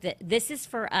look this is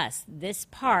for us. This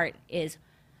part is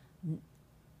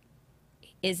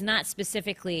not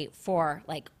specifically for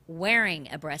like wearing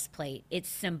a breastplate. It's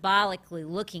symbolically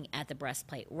looking at the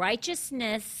breastplate.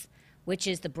 Righteousness, which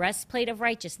is the breastplate of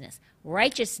righteousness.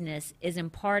 Righteousness is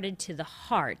imparted to the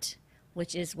heart,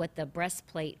 which is what the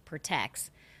breastplate protects,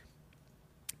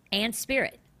 and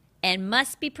spirit, and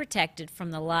must be protected from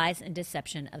the lies and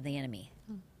deception of the enemy.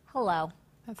 Hello.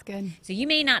 That's good. So you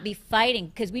may not be fighting,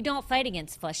 because we don't fight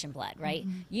against flesh and blood, right?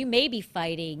 Mm-hmm. You may be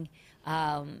fighting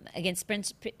against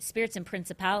spirits and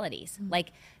principalities. Mm-hmm. Like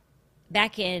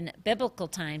back in biblical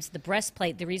times, the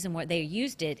breastplate, the reason why they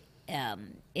used it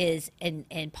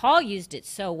and Paul used it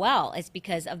so well is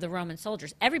because of the Roman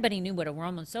soldiers. Everybody knew what a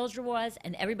Roman soldier was,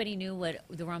 and everybody knew what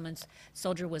the Roman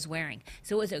soldier was wearing.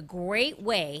 So it was a great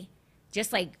way,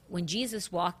 just like when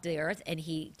Jesus walked the earth and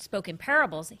he spoke in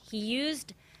parables, he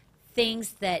used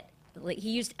things that, like,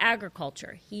 he used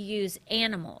agriculture, he used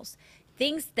animals,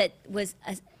 things that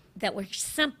were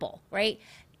simple, right?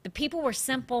 The people were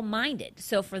simple-minded.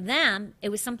 So for them, it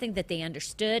was something that they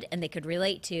understood and they could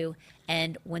relate to.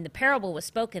 And when the parable was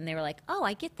spoken, they were like, oh,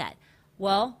 I get that.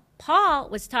 Well, Paul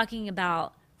was talking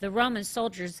about the Roman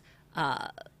soldiers'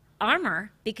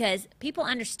 armor because people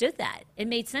understood that. It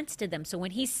made sense to them. So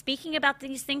when he's speaking about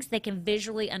these things, they can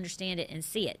visually understand it and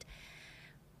see it.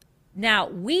 Now,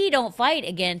 we don't fight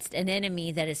against an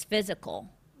enemy that is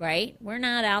physical, right? We're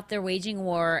not out there waging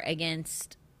war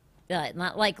against...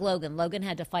 not like Logan. Logan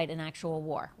had to fight an actual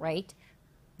war, right?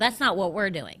 That's not what we're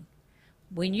doing.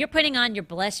 When you're putting on your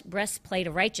breastplate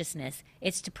of righteousness,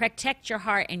 it's to protect your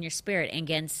heart and your spirit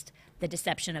against the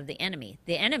deception of the enemy.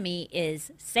 The enemy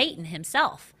is Satan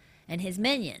himself and his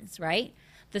minions, right?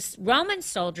 The Roman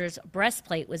soldier's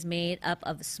breastplate was made up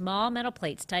of small metal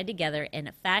plates tied together in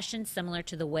a fashion similar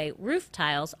to the way roof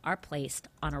tiles are placed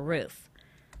on a roof.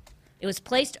 It was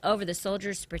placed over the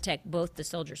soldiers to protect both the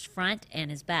soldier's front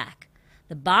and his back.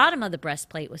 The bottom of the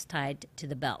breastplate was tied to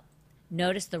the belt.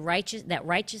 Notice that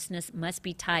righteousness must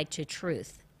be tied to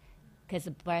truth, because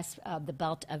the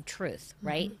belt of truth,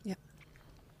 right? Mm-hmm. Yep.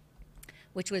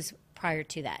 Which was prior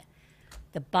to that.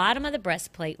 The bottom of the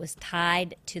breastplate was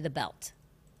tied to the belt.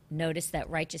 Notice that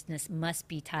righteousness must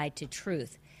be tied to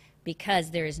truth,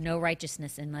 because there is no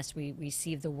righteousness unless we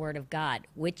receive the word of God,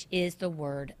 which is the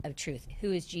word of truth.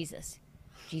 Who is Jesus?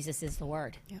 Jesus is the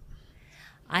word. Yep.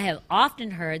 I have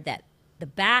often heard that the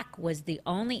back was the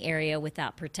only area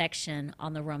without protection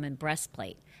on the Roman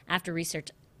breastplate. After research,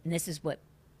 and this is what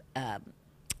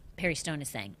Perry Stone is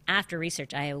saying, after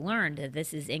research I have learned that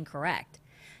this is incorrect.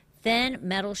 Thin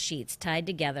metal sheets tied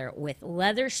together with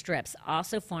leather strips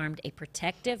also formed a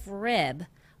protective rib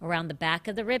around the back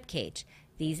of the rib cage.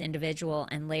 These individual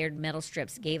and layered metal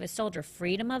strips gave a soldier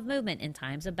freedom of movement in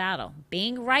times of battle.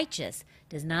 Being righteous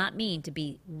does not mean to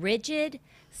be rigid,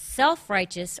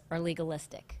 self-righteous, or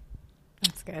legalistic.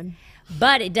 That's good.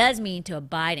 But it does mean to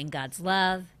abide in God's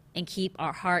love and keep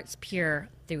our hearts pure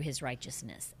through his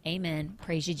righteousness. Amen.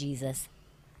 Praise you, Jesus.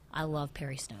 I love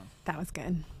Perry Snow. That was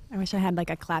good. I wish I had like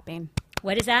a clapping.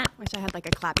 What is that? Wish I had like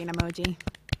a clapping emoji.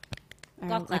 Or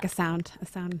Golf like clap. a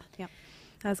sound. Yep.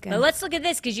 That was good. But let's look at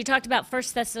this, because you talked about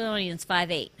 1 Thessalonians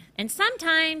 5:8. And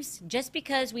sometimes just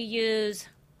because we use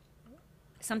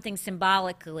something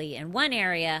symbolically in one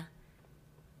area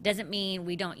doesn't mean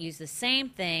we don't use the same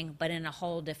thing, but in a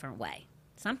whole different way.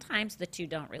 Sometimes the two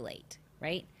don't relate,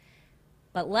 right?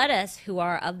 But let us, who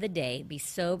are of the day, be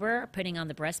sober, putting on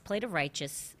the breastplate of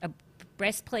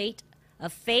breastplate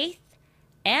of faith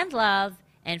and love,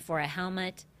 and for an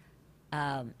helmet,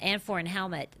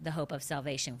 the hope of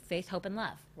salvation. Faith, hope, and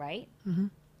love, right? Mm-hmm.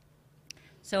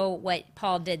 So what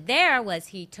Paul did there was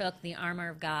he took the armor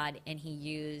of God and he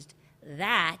used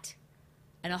that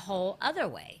in a whole other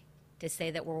way to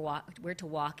say that we're to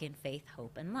walk in faith,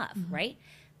 hope, and love, right?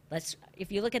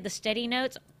 If you look at the study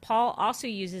notes, Paul also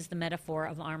uses the metaphor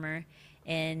of armor,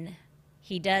 and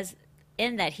he does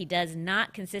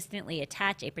not consistently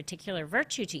attach a particular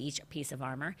virtue to each piece of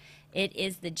armor. It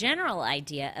is the general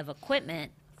idea of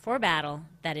equipment for battle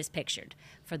that is pictured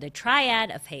for the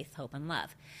triad of faith, hope, and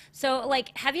love. So,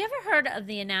 like, have you ever heard of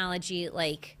the analogy,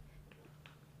 like,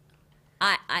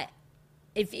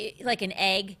 like an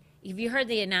egg? Have you heard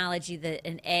the analogy that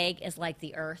an egg is like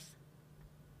the earth?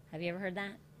 Have you ever heard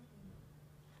that?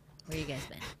 Where you guys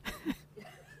been?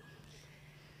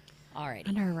 Alrighty.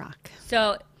 Under a rock.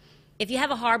 So, if you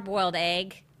have a hard-boiled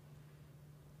egg,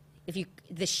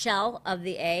 the shell of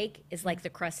the egg is like the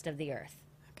crust of the earth,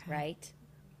 Okay. right?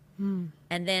 Mm.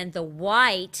 And then the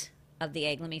white of the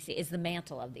egg, is the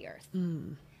mantle of the earth.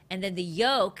 Mm. And then the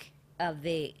yolk of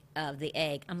the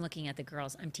egg, I'm looking at the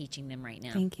girls, I'm teaching them right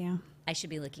now. Thank you. I should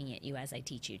be looking at you as I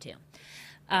teach you too.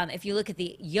 If you look at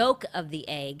the yolk of the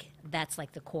egg, that's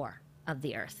like the core of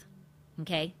the earth,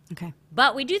 okay? Okay.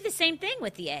 But we do the same thing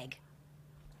with the egg.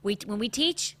 When we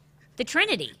teach the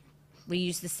Trinity, we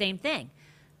use the same thing.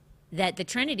 That the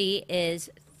Trinity is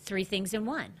three things in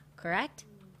one, correct?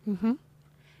 Mm-hmm.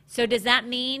 So does that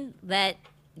mean that,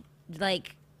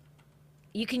 like,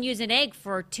 you can use an egg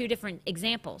for two different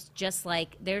examples, just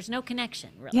like there's no connection,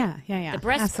 really? Yeah. The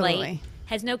breastplate Absolutely.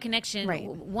 has no connection. Right.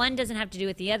 One doesn't have to do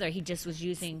with the other. He just was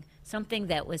using something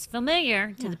that was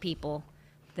familiar to the people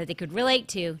that they could relate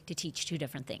to teach two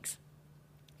different things.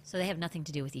 So they have nothing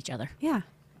to do with each other. Yeah.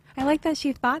 I like that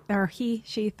she thought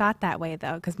that way,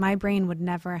 though, because my brain would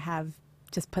never have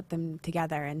just put them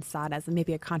together and saw it as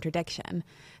maybe a contradiction.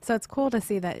 So it's cool to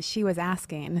see that she was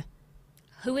asking.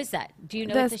 Who is that? Do you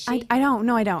know it's a she? I don't.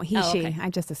 No, I don't. He, she. Okay. I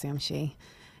just assume she.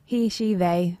 He, she,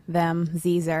 they, them,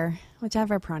 Ceasar,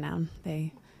 whichever pronoun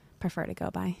they prefer to go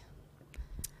by.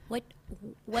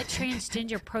 What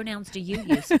transgender pronouns do you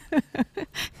use?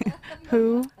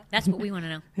 Who? That's what we want to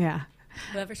know. Yeah.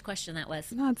 Whoever's question that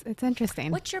was. No, it's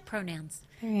interesting. What's your pronouns?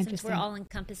 Very Since interesting. we're all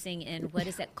encompassing in what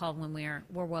is that called when we're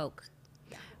woke?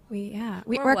 We're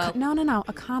woke. no,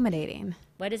 accommodating.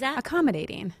 What is that?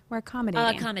 Accommodating. We're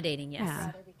accommodating. Accommodating, yes. Yeah.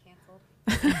 Rather be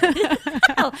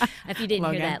canceled. If you didn't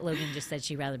Logan. hear that, Logan just said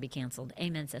she'd rather be canceled.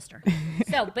 Amen, sister.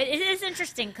 But it is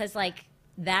interesting because, like,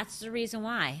 that's the reason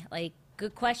why. Like,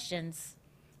 good questions,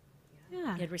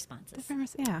 Yeah. good responses.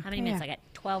 Yeah. How many minutes? I got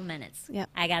 12 minutes. Yep.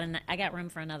 I got room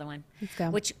for another one. Let's go.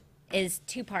 Which is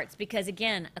two parts because,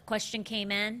 again, a question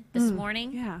came in this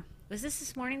morning. Yeah. Was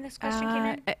this morning this question came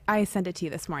in? I sent it to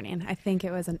you this morning. I think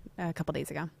it was a couple days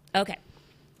ago. Okay.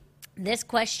 This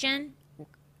question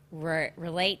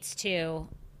relates to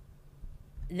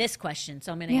this question,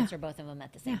 so I'm going to Yeah. answer both of them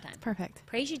at the same Yeah, time. it's perfect.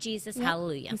 Praise you, Jesus. Yep,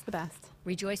 Hallelujah. He's the best.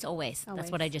 Rejoice always. That's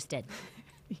Always. what I just did.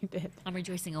 You did. I'm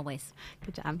rejoicing always.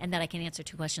 Good job. And that I can answer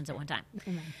two questions at one time.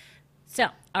 Amen. So,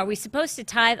 are we supposed to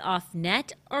tithe off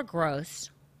net or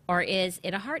gross, or is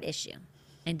it a heart issue?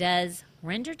 And does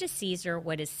render to Caesar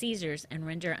what is Caesar's and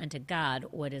render unto God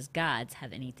what is God's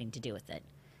have anything to do with it?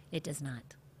 It does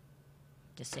not.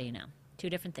 Just so you know. Two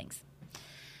different things.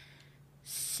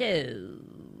 So,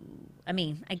 I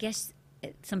mean, I guess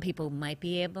some people might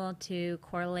be able to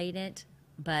correlate it,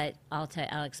 but I'll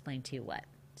explain to you what.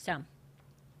 So,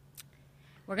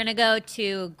 we're going to go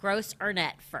to gross or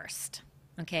net first,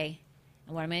 okay?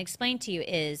 And what I'm going to explain to you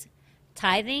is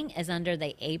tithing is under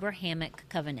the Abrahamic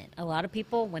covenant. A lot of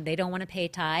people, when they don't want to pay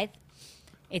tithe,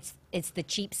 it's the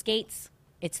cheapskates.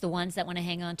 It's the ones that want to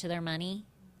hang on to their money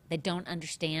that don't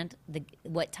understand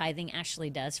what tithing actually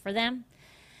does for them.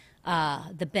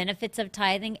 The benefits of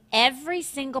tithing. Every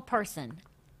single person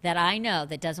that I know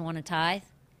that doesn't want to tithe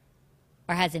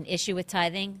or has an issue with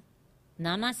tithing,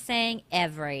 Now, I'm not saying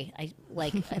every.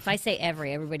 If I say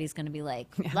every, everybody's going to be like,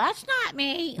 that's not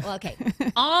me. Well, okay,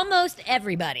 almost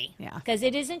everybody. Yeah. Because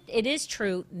it is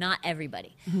true, not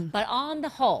everybody. But on the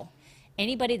whole,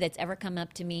 anybody that's ever come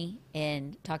up to me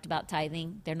and talked about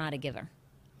tithing, they're not a giver.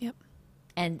 Yep.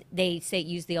 And they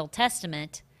use the Old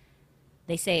Testament.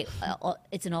 They say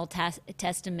it's an Old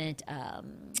Testament.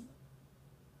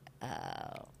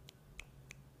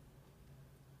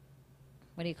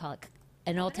 What do you call it?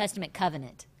 An Old Testament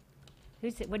covenant.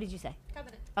 What did you say?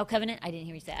 Covenant. Oh, covenant? I didn't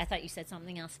hear you say. I thought you said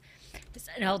something else. It's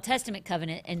an Old Testament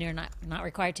covenant, and you're not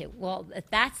required to. Well, if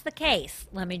that's the case,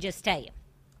 let me just tell you,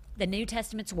 the New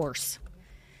Testament's worse.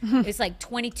 It's like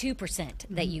 22%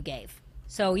 that you gave.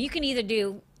 So you can either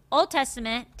do Old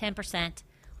Testament, 10%,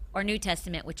 or New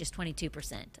Testament, which is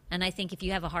 22%. And I think if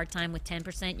you have a hard time with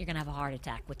 10%, you're going to have a heart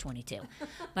attack with 22.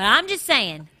 But I'm just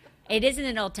saying, it isn't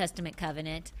an Old Testament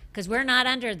covenant because we're not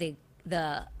under the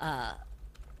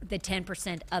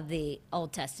 10% of the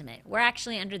Old Testament. We're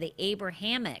actually under the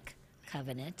Abrahamic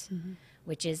covenant,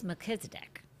 which is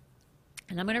Melchizedek.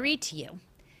 And I'm going to read to you.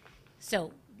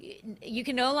 So you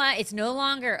can it's no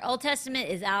longer, Old Testament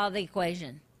is out of the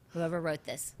equation, whoever wrote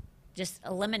this. Just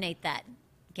eliminate that,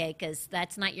 okay, because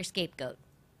that's not your scapegoat.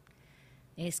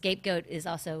 A scapegoat is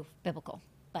also biblical,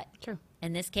 but True.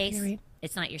 in this case, You're right.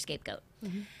 it's not your scapegoat.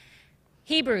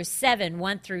 Hebrews 7,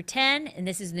 1 through 10, and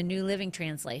this is the New Living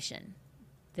Translation.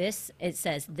 It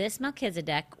says, this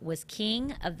Melchizedek was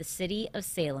king of the city of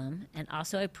Salem and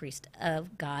also a priest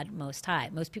of God Most High.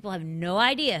 Most people have no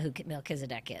idea who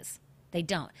Melchizedek is. They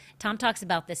don't. Tom talks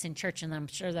about this in church, and I'm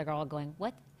sure they're all going,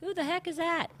 what? Who the heck is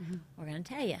that? We're going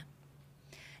to tell you.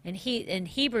 And in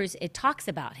Hebrews, it talks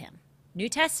about him. New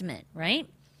Testament, right?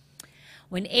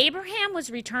 When Abraham was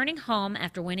returning home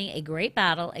after winning a great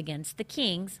battle against the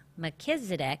kings,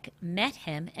 Melchizedek met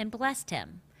him and blessed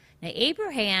him. Now,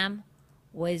 Abraham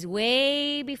was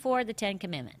way before the 10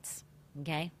 Commandments,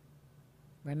 okay?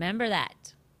 Remember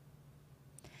that.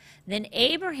 Then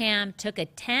Abraham took a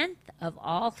tenth of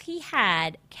all he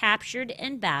had captured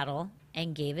in battle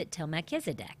and gave it to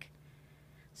Melchizedek.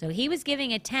 So he was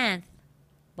giving a tenth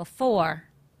before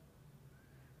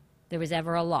there was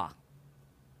ever a law,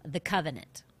 the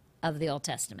covenant of the Old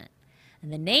Testament.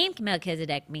 And the name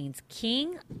Melchizedek means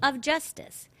king of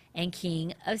justice, and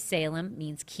king of Salem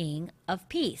means king of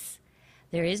peace.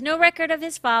 There is no record of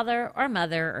his father or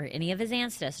mother or any of his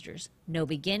ancestors, no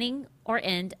beginning or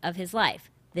end of his life.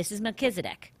 This is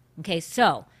Melchizedek. Okay,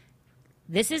 so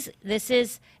this is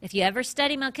if you ever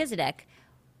study Melchizedek,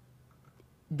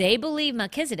 they believe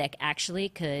Melchizedek actually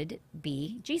could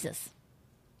be Jesus.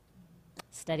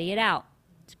 Study it out.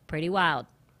 It's pretty wild.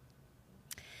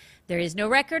 There is no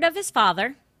record of his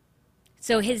father.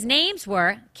 So his names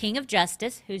were King of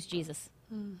Justice. Who's Jesus?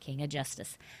 King of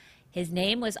Justice. His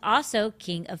name was also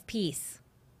King of Peace.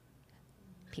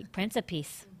 Prince of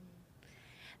Peace.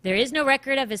 There is no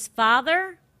record of his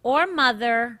father or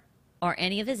mother or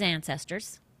any of his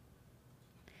ancestors.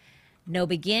 No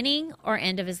beginning or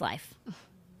end of his life.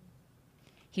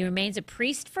 He remains a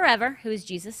priest forever. Who is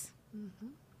Jesus?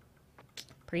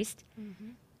 Priest.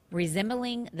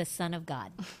 Resembling the Son of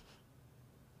God.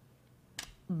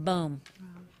 Boom.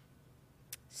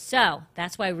 So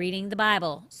that's why reading the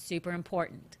Bible is super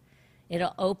important.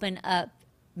 It'll open up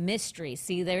mysteries.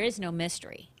 See, there is no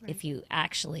mystery if you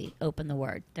actually open the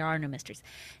Word. There are no mysteries.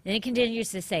 Then it continues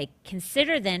to say,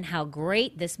 consider then how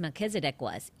great this Melchizedek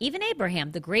was. Even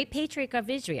Abraham, the great patriarch of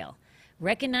Israel,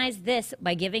 recognized this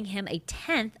by giving him a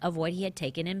tenth of what he had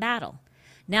taken in battle.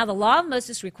 Now the law of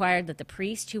Moses required that the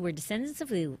priests who were descendants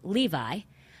of Levi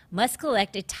must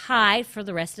collect a tithe for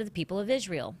the rest of the people of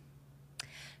Israel,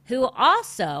 who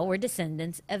also were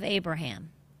descendants of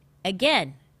Abraham.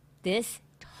 Again, this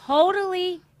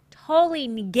totally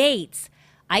negates.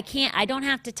 I don't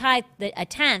have to tithe a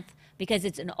tenth because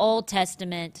it's an Old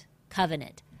Testament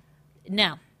covenant.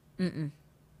 No,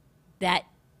 that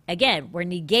again, we're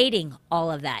negating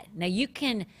all of that. Now you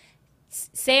can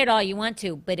say it all you want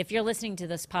to, but if you're listening to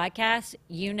this podcast,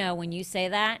 you know when you say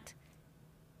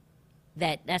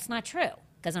that's not true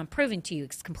because I'm proving to you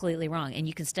it's completely wrong, and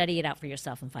you can study it out for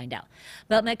yourself and find out.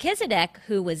 But Melchizedek,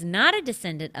 who was not a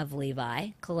descendant of Levi,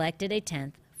 collected a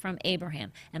tenth from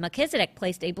Abraham. And Melchizedek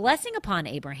placed a blessing upon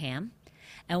Abraham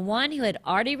and one who had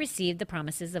already received the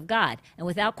promises of God. And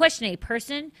without question, a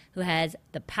person who has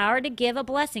the power to give a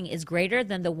blessing is greater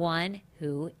than the one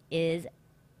who is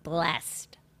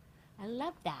blessed. I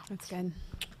love that. That's good.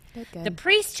 Good. The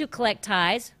priests who collect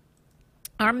tithes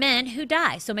are men who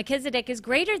die. So Melchizedek is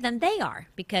greater than they are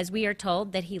because we are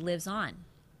told that he lives on.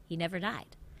 He never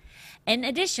died. In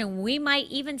addition, we might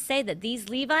even say that these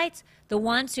Levites, The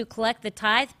ones who collect the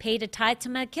tithe paid a tithe to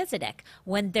Melchizedek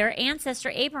when their ancestor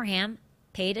Abraham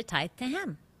paid a tithe to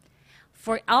him.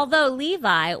 For although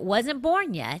Levi wasn't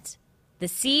born yet, the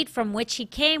seed from which he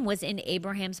came was in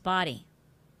Abraham's body.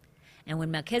 And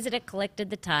when Melchizedek collected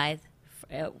the tithe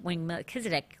from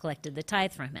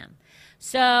him.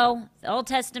 So the Old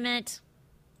Testament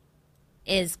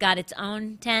is got its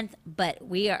own tenth, but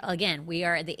we are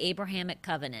the Abrahamic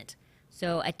covenant.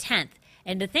 So a tenth.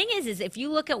 And the thing is if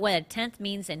you look at what a tenth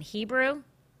means in Hebrew,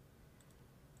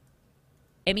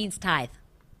 it means tithe.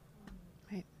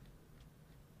 Right.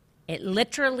 It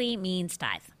literally means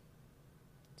tithe.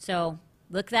 So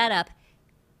look that up.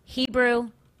 Hebrew,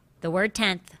 the word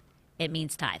tenth, it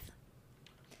means tithe.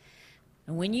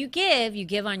 And when you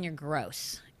give on your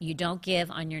gross. You don't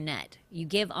give on your net. You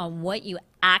give on what you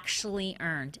actually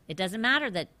earned. It doesn't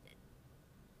matter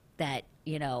that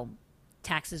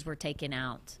taxes were taken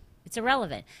out. It's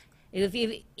irrelevant.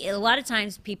 A lot of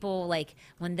times people, like,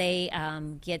 when they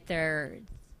get their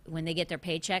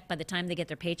paycheck, by the time they get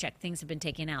their paycheck, things have been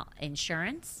taken out.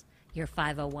 Insurance, your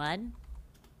 501.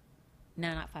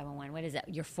 No, not 501. What is it?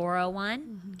 Your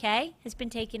 401, okay, has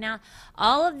been taken out.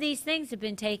 All of these things have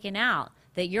been taken out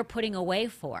that you're putting away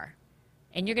for.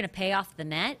 And you're going to pay off the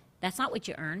net. That's not what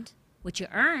you earned. What you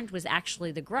earned was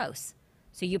actually the gross.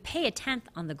 So you pay a tenth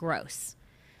on the gross.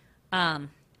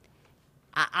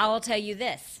 I'll tell you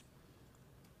this.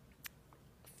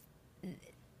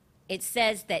 It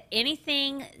says that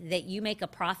anything that you make a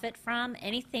profit from,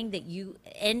 anything that you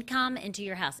income into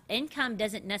your house, income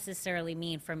doesn't necessarily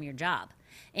mean from your job.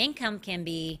 Income can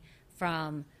be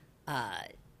from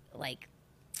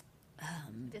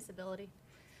Disability.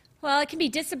 Well, it can be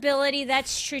disability.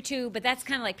 That's true, too. But that's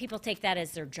kind of like people take that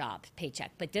as their job, paycheck.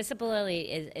 But disability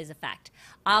is a fact.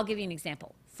 I'll give you an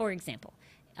example. For example,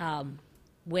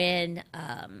 when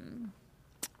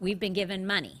we've been given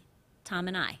money, Tom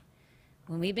and I,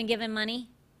 when we've been given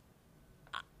money,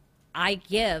 I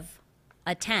give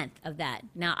a tenth of that.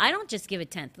 Now, I don't just give a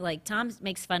tenth. Like, Tom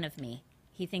makes fun of me.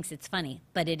 He thinks it's funny,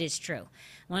 but it is true.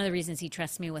 One of the reasons he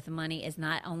trusts me with the money is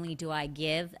not only do I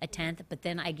give a tenth, but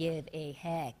then I give a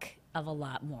heck of a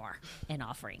lot more in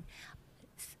offering.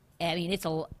 I mean,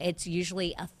 it's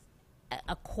usually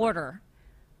a quarter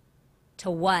to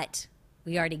what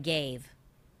we already gave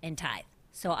in tithe.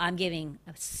 So I'm giving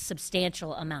a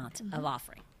substantial amount of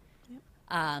offering. Yep.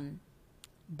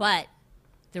 But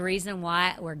the reason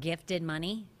why we're gifted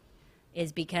money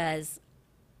is because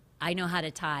I know how to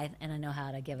tithe and I know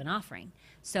how to give an offering.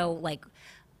 So, like,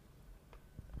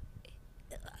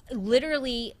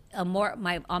 literally, on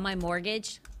my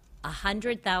mortgage,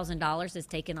 $100,000 is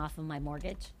taken off of my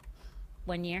mortgage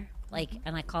 1 year. Like,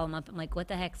 and I call them up. I'm like, "What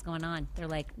the heck's going on?" They're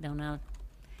like, "Don't know.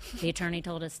 The attorney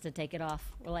told us to take it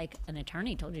off." We're like, "An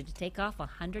attorney told you to take off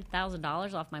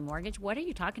 $100,000 off my mortgage? What are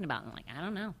you talking about?" I'm like, "I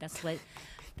don't know. That's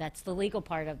the legal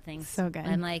part of things." So good.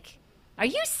 I'm like, "Are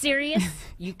you serious?"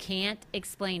 You can't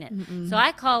explain it. So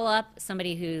I call up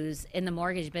somebody who's in the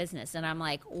mortgage business, and I'm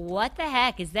like, "What the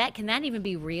heck is that? Can that even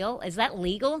be real? Is that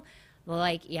legal?" Well,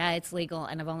 like, "Yeah, it's legal,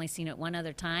 and I've only seen it one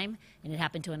other time, and it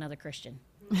happened to another Christian."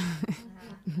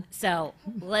 So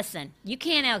listen, you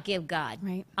can't outgive God.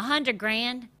 Right.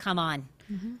 $100,000, come on,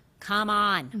 come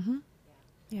on.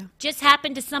 Yeah. Just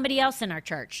happened to somebody else in our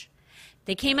church.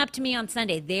 They came up to me on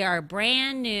Sunday. They are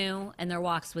brand new in their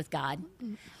walks with God.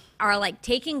 Are like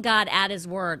taking God at his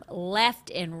word left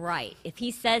and right. If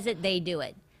he says it, they do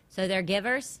it. So they're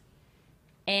givers.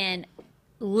 And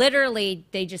literally,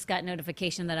 they just got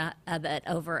notification that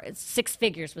over 6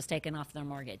 figures was taken off their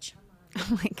mortgage.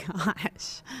 Oh my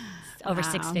gosh. Over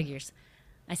 6 figures.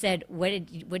 I said, what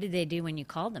did they do when you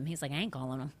called them? He's like, "I ain't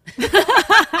calling them."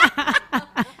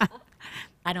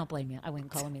 I don't blame you. I wouldn't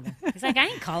call them either. He's like, "I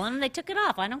ain't calling them. They took it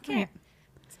off. I don't care.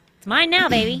 It's mine now,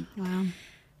 baby." Wow.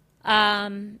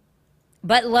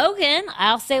 But Logan,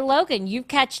 I'll say, Logan, you've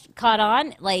caught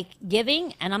on, like,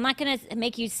 giving, and I'm not going to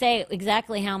make you say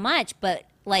exactly how much, but,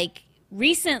 like,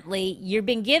 recently you've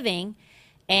been giving,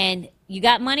 and you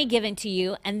got money given to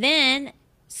you, and then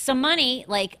some money,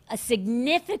 like a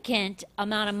significant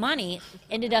amount of money,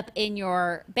 ended up in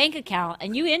your bank account,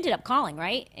 and you ended up calling,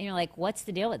 right? And you're like, "What's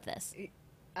the deal with this?"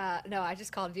 No, I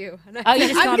just called you. Oh, you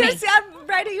just called me. I'm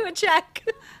writing you a check.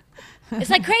 It's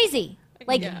like crazy.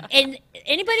 Like, Yeah. And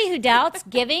anybody who doubts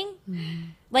giving,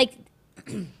 like,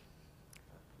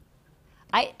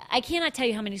 I cannot tell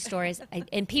you how many stories,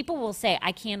 and people will say,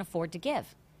 "I can't afford to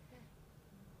give."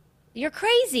 You're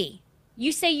crazy.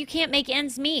 You say you can't make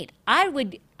ends meet. I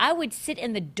would sit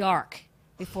in the dark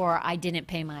before I didn't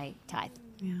pay my tithe.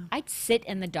 Yeah. I'd sit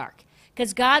in the dark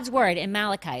Because God's word in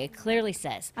Malachi, it clearly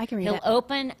says, I can read He'll it.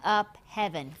 open up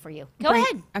heaven for you. Go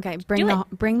ahead. Okay, Do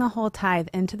bring the whole tithe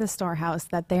into the storehouse,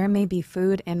 that there may be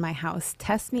food in my house.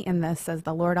 Test me in this, says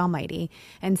the Lord Almighty,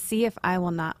 and see if I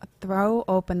will not throw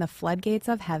open the floodgates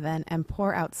of heaven and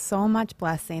pour out so much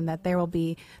blessing that there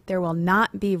will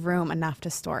not be room enough to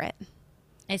store it.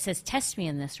 It says, test me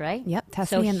in this, right? Yep, test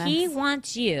so me in He this.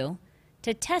 wants you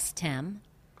to test Him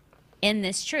in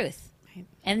this truth. Right.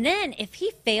 And then if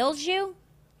He fails you,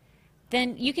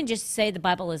 then you can just say the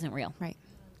Bible isn't real. Right.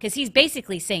 Because He's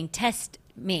basically saying, test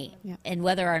me, Yeah. and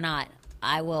whether or not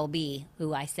I will be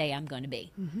who I say I'm going to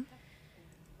be. Mm-hmm.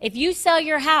 If you sell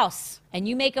your house and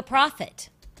you make a profit,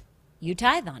 you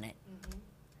tithe on it. Mm-hmm.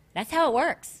 That's how it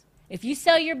works. If you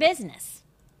sell your business,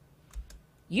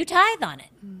 you tithe on it.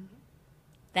 Mm-hmm.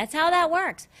 That's how that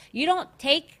works. You don't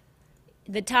take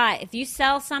the tithe. If you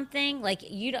sell something,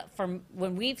 like you don't, from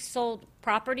when we've sold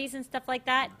properties and stuff like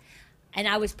that, and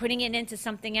I was putting it into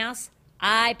something else,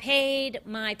 I paid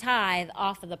my tithe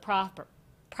off of the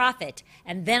profit,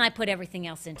 and then I put everything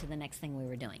else into the next thing we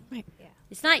were doing. Right. Yeah.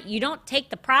 It's not, you don't take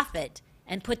the profit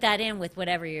and put that in with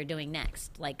whatever you're doing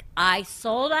next. Like we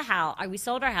sold our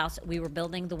house, we were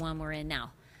building the one we're in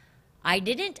now. I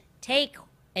didn't take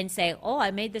and say, oh,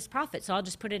 I made this profit, so I'll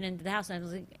just put it into the house. And I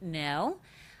was like, no,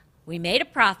 we made a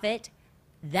profit.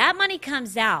 That money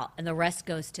comes out, and the rest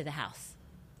goes to the house.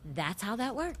 That's how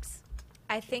that works.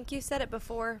 I think you said it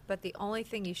before, but the only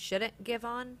thing you shouldn't give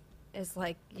on is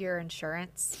like your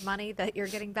insurance money that you're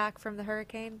getting back from the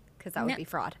hurricane, because that would No. be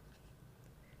fraud.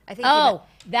 I think. Oh,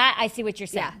 that I see what you're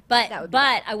saying. Yeah, but that would be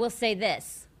but I will say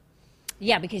this.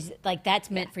 Yeah, because like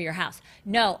that's meant for your house.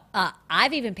 No,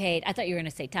 I've even paid. I thought you were going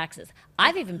to say taxes.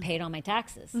 I've even paid on my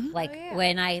taxes, like Oh, yeah.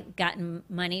 when I gotten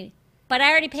money. But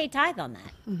I already paid tithe on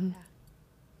that. Yeah.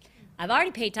 I've already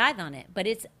paid tithe on it. But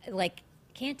it's like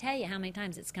can't tell you how many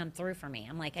times it's come through for me.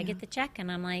 I'm like, I get the check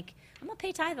and I'm like, I'm gonna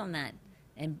pay tithe on that,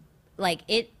 and like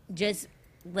it just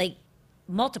like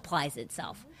multiplies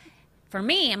itself. For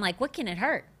me, I'm like, what can it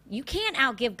hurt? You can't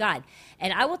outgive God.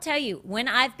 And I will tell you, when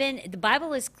I've been, the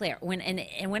Bible is clear. When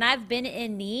when I've been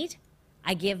in need,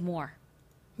 I give more.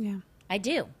 Yeah. I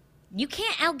do. You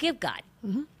can't outgive God.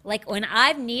 Like when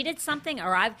I've needed something,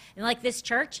 or and like this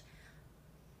church,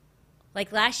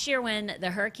 like last year when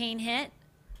the hurricane hit,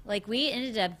 like we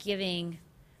ended up giving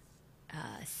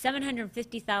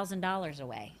 $750,000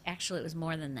 away. Actually, it was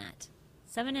more than that.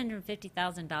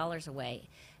 $750,000 away.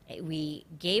 We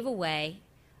gave away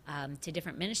to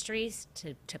different ministries,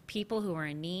 to people who were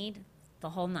in need, the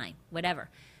whole nine, whatever.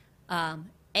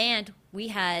 And we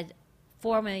had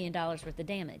 $4 million worth of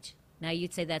damage. Now,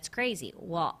 you'd say that's crazy.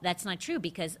 Well, that's not true,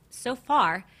 because so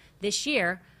far this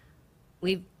year,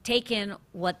 we've taken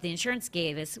what the insurance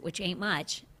gave us, which ain't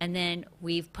much, and then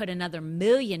we've put another $1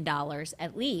 million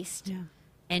at least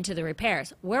into the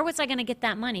repairs. Where was I going to get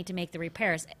that money to make the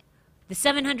repairs? The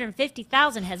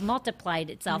 $750,000 has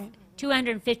multiplied itself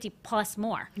 250 plus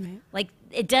more. Right. Like,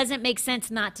 it doesn't make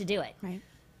sense not to do it. Right.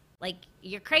 Like,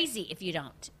 you're crazy if you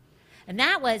don't. And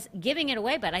that was giving it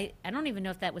away, but I don't even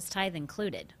know if that was tithe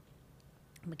included,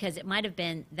 because it might have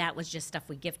been that was just stuff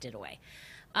we gifted away.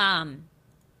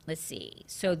 Let's see.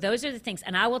 So those are the things.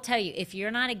 And I will tell you, if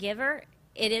you're not a giver,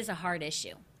 it is a hard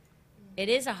issue. It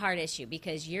is a hard issue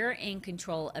because you're in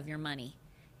control of your money.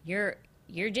 You're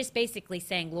just basically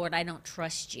saying, Lord, I don't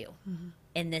trust you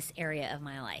in this area of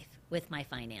my life with my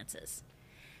finances.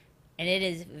 And it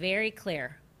is very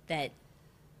clear that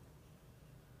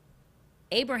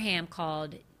Abraham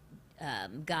called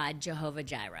God Jehovah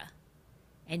Jireh.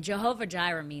 And Jehovah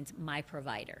Jireh means my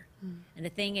provider. And the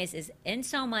thing is in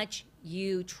so much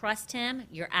you trust him,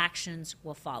 your actions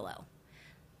will follow.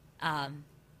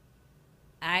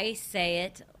 I say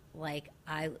it like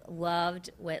I loved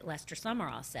what Lester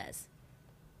Summerall says.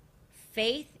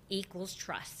 Faith equals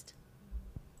trust.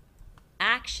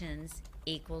 Actions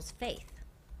equals faith.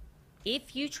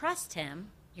 If you trust him,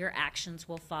 your actions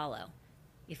will follow.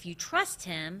 If you trust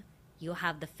him, you'll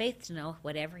have the faith to know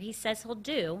whatever he says he'll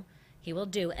do, he will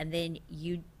do, and then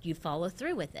you follow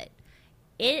through with it.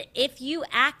 If you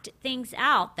act things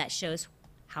out, that shows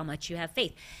how much you have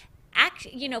faith.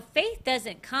 Faith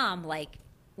doesn't come like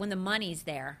when the money's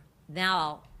there,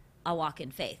 now I'll walk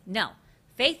in faith. No.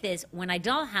 Faith is when I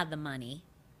don't have the money,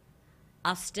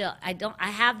 I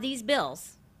have these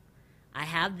bills. I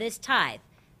have this tithe.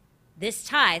 This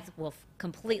tithe will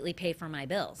completely pay for my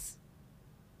bills.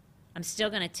 I'm still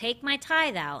going to take my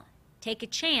tithe out, take a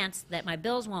chance that my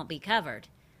bills won't be covered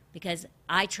because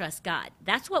I trust God.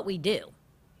 That's what we do.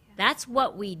 That's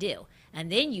what we do.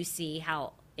 And then you see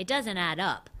how it doesn't add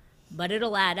up, but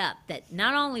it'll add up that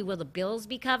not only will the bills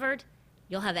be covered,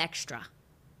 you'll have extra.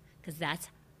 because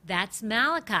that's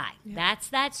Malachi. Yep. That's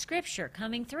that scripture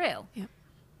coming through. Yep.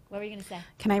 What were you going to say?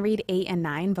 Can I read 8 and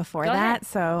 9 before Go that? ahead.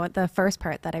 So the first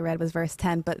part that I read was verse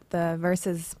 10, but the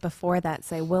verses before that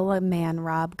say, will a man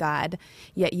rob God?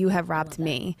 Yet you have robbed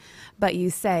me. But you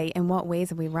say, in what ways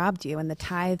have we robbed you? In the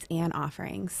tithes and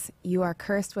offerings. You are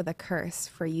cursed with a curse,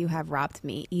 for you have robbed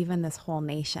me, even this whole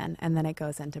nation. And then it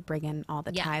goes into bring in all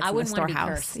the Yeah, tithes I in the wouldn't want to be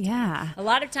storehouse. cursed. Yeah. A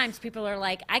lot of times people are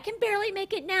like, I can barely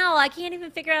make it now. I can't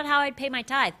even figure out how I'd pay my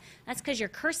tithe. That's because you're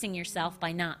cursing yourself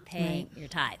by not paying your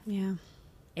tithe. Yeah.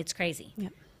 It's crazy.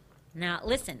 Yep. Now,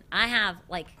 listen, I have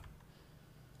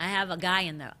a guy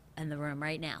in the room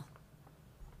right now.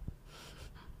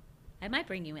 I might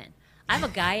bring you in. I have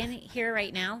a guy in here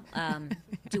right now,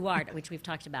 Duarte, which we've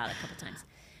talked about a couple times.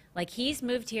 Like, he's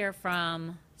moved here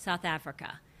from South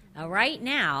Africa. Now, right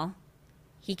now,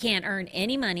 he can't earn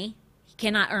any money. He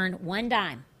cannot earn one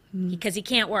dime because he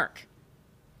can't work.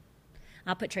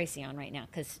 I'll put Tracy on right now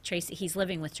because he's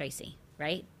living with Tracy,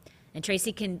 right? And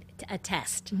Tracy can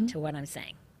attest to what I'm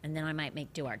saying. And then I might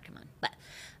make Duarte come on. But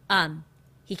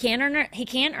he can't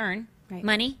earn Right.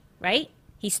 money, right?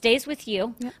 He stays with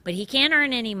you, Yep. but he can't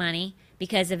earn any money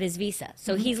because of his visa.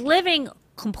 So he's living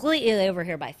completely over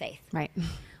here by faith. Right.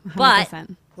 100%.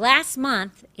 But last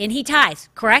month, and he tithes,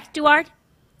 correct, Duarte?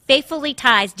 Faithfully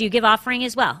tithes. Do you give offering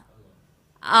as well?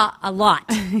 A lot.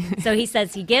 So he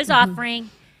says he gives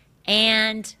offering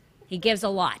and he gives a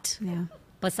lot Yeah.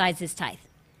 besides his tithe.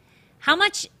 How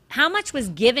much was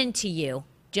given to you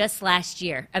just last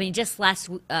year? I mean, just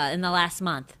in the last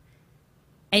month.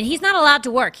 And he's not allowed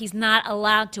to work. He's not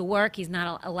allowed to work. He's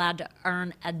not allowed to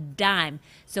earn a dime.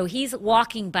 So he's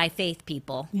walking by faith,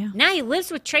 people. Yeah. Now he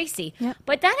lives with Tracy. Yep.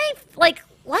 But that ain't, like,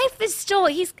 life is still,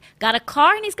 he's got a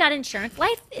car and he's got insurance.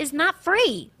 Life is not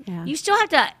free. Yeah. You still have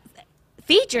to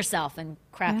feed yourself and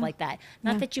crap Yeah. like that.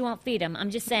 Not Yeah. that you won't feed him. I'm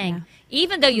just saying, Yeah.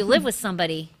 even though you live with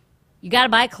somebody, you got to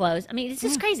buy clothes. I mean, it's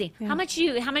just Yeah. crazy. Yeah. How much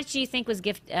do you think was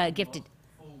gifted?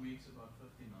 4 weeks, about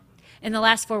 $1,500. In the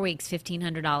last 4 weeks,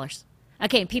 $1,500.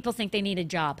 Okay, and people think they need a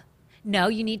job. No,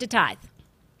 you need to tithe.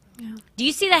 Yeah. Do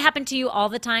you see that happen to you all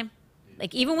the time?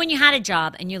 Like, even when you had a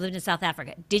job and you lived in South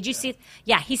Africa, did you see?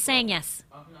 Yeah, he's saying yes.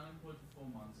 I've been unemployed for 4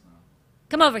 months now.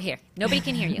 Come over here. Nobody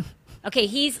can hear you. Okay,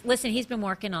 he's been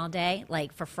working all day,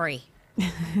 like, for free.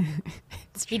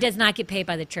 He does not get paid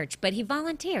by the church, but he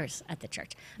volunteers at the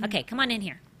church. Okay, come on in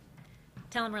here.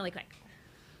 Tell him really quick.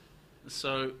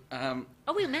 So, Oh,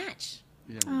 we match.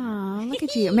 yeah. Oh, look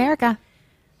at you. America.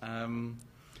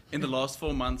 In the last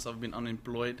 4 months, I've been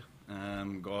unemployed.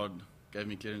 God gave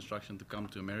me clear instruction to come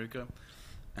to America,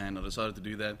 and I decided to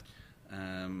do that.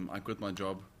 I quit my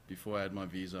job before I had my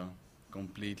visa,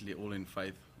 completely all in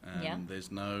faith. Yeah.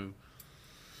 There's no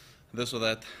this or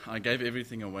that. I gave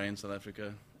everything away in South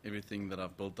Africa, everything that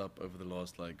I've built up over the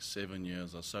last 7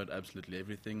 years. I sold absolutely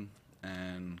everything,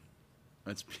 and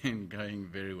it's been going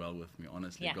very well with me,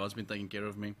 honestly. Yeah. God's been taking care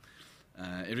of me.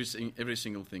 Every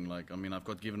single thing. I've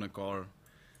got given a car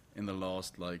in the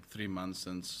last 3 months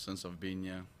since I've been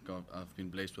here. I've been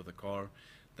blessed with a car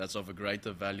that's of a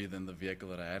greater value than the vehicle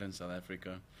that I had in South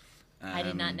Africa. I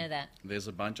did not know that. There's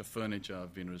a bunch of furniture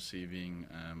I've been receiving.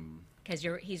 Because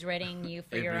he's readying you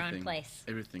for your own Everything. place.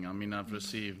 Everything. I mean, I've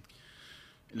received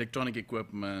electronic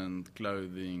equipment,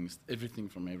 clothing, everything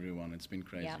from everyone. It's been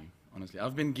crazy, Yeah. honestly.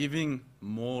 I've been giving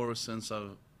more since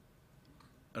I've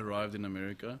arrived in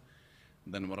America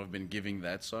than what I've been giving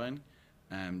that side,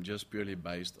 just purely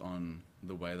based on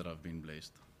the way that I've been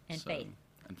blessed. And faith.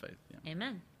 And faith, yeah.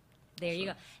 Amen. There you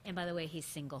go. And by the way, he's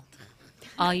single.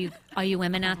 All you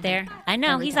women out there, I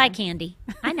know Every he's time. eye candy.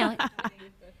 I know it.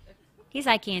 He's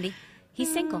eye candy.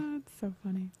 He's single. Oh, it's so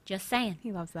funny. Just saying.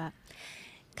 He loves that.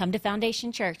 Come to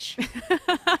Foundation Church.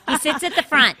 He sits at the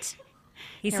front.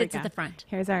 He Here we sits at go. the front.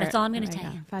 Here's our. That's all I'm going to there we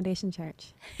tell go. you. Foundation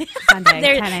Church. Sunday,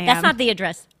 There- 10 a.m. that's not the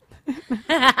address.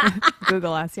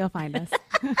 Google us. You'll find us.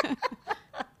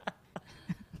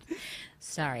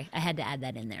 Sorry, I had to add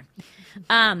that in there.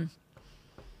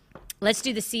 Let's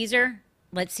do the Ceasar.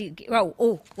 Let's see.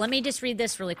 Let me just read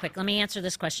this really quick. Let me answer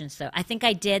this question. So I think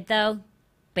I did, though,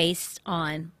 based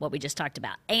on what we just talked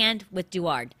about. And with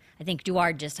Duarte. I think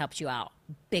Duarte just helps you out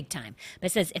big time. But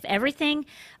it says, if everything,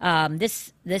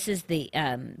 this is the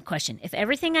question. If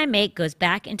everything I make goes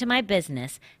back into my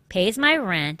business, pays my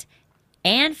rent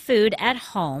and food at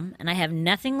home, and I have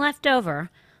nothing left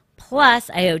over, plus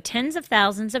I owe tens of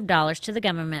thousands of dollars to the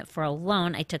government for a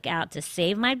loan I took out to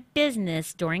save my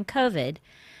business during COVID,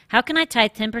 how can I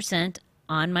tithe 10%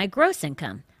 on my gross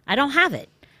income? I don't have it.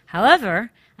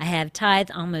 However, I have tithed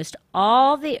almost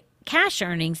all the cash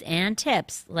earnings and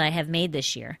tips that I have made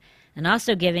this year, and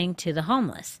also giving to the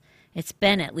homeless. It's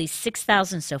been at least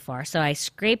 6,000 so far, so I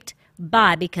scraped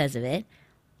by because of it,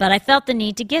 but I felt the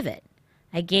need to give it.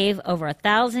 I gave over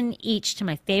 1,000 each to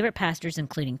my favorite pastors,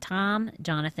 including Tom,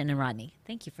 Jonathan, and Rodney.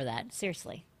 Thank you for that.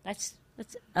 Seriously,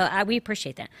 we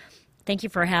appreciate that. Thank you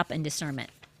for help and discernment.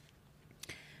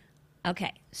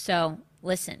 Okay, so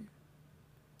listen.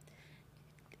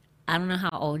 I don't know how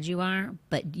old you are,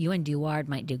 but you and Duard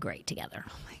might do great together.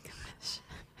 Oh my gosh.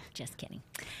 Just kidding.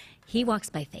 He walks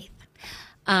by faith.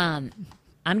 I'm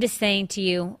just saying to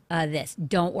you this.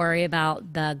 Don't worry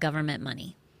about the government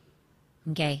money.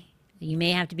 Okay? You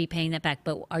may have to be paying that back,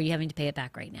 but are you having to pay it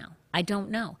back right now? I don't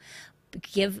know.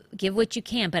 Give what you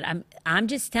can, but I'm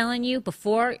just telling you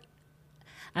before.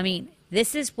 I mean,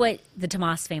 this is what the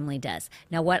Tomas family does.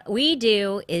 Now, what we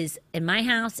do is in my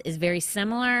house is very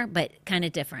similar, but kind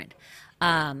of different,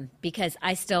 because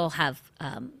I still have.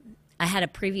 I had a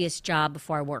previous job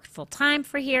before I worked full time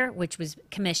for here, which was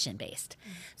commission based.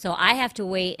 So I have to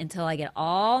wait until I get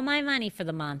all my money for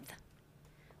the month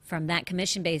from that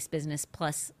commission based business,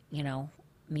 plus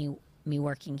me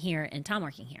working here and Tom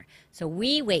working here. So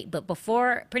we wait, but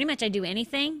before pretty much I do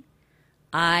anything,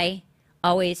 I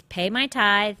always pay my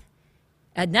tithe.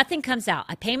 Nothing comes out.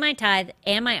 I pay my tithe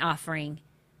and my offering.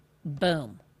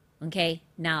 Boom. Okay.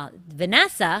 Now,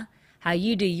 Vanessa, how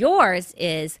you do yours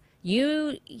is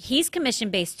he's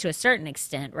commission based to a certain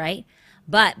extent, right?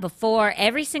 But before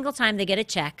every single time they get a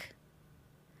check,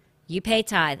 you pay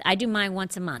tithe. I do mine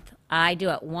once a month. I do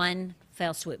it one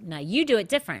fell swoop. Now, you do it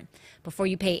different. Before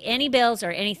you pay any bills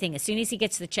or anything, as soon as he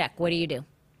gets the check, what do?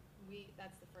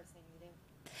 That's the first thing we do.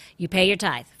 You pay your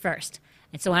tithe first.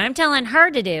 And so what I'm telling her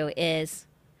to do is,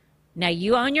 now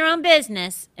you own your own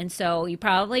business, and so you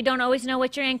probably don't always know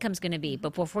what your income's going to be.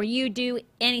 But before you do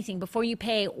anything, before you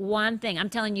pay one thing, I'm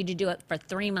telling you to do it for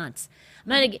 3 months.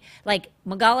 I'm going to, like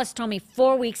Magalis told me,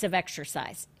 4 weeks of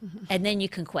exercise, and then you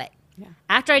can quit. Yeah.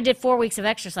 After I did 4 weeks of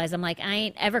exercise, I'm like, I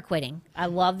ain't ever quitting. I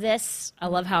love this. I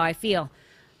love how I feel.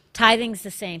 Tithing's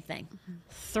the same thing.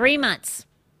 3 months.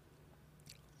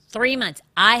 3 months.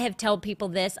 I have told people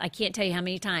this. I can't tell you how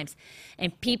many times.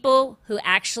 And people who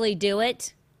actually do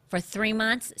it for 3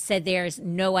 months said there's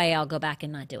no way I'll go back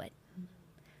and not do it.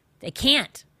 They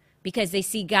can't, because they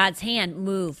see God's hand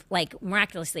move like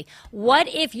miraculously. What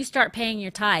if you start paying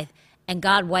your tithe and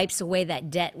God wipes away that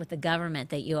debt with the government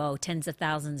that you owe tens of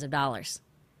thousands of dollars?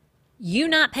 You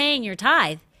not paying your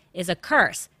tithe is a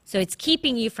curse. So it's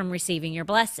keeping you from receiving your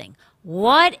blessing.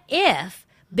 What if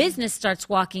business starts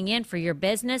walking in for your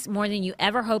business more than you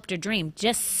ever hoped or dreamed,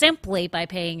 just simply by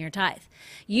paying your tithe?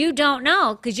 You don't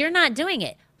know because you're not doing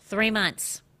it. 3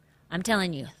 months. I'm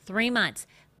telling you, 3 months.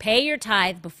 Pay your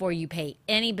tithe before you pay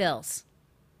any bills.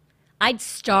 I'd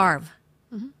starve.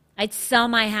 I'd sell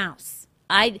my house.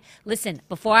 Listen,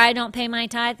 before I don't pay my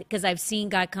tithe, because I've seen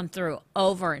God come through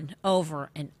over and over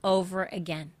and over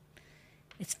again.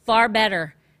 It's far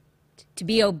better to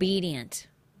be obedient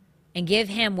and give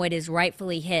him what is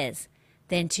rightfully his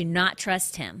than to not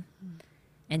trust him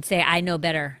and say, I know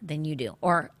better than you do.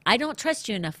 Or, I don't trust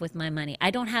you enough with my money.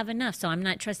 I don't have enough, so I'm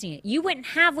not trusting you. You wouldn't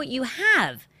have what you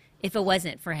have if it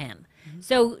wasn't for him.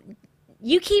 So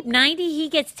you keep 90, he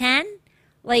gets 10?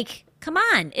 Like, come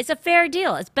on. It's a fair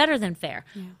deal. It's better than fair.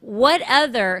 Yeah. What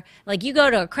other, like you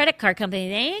go to a credit card company,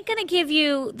 they ain't going to give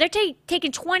you, they're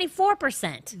taking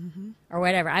 24% or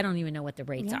whatever. I don't even know what the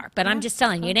rates are. But I'm just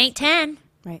telling you, it ain't 10.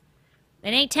 Right. It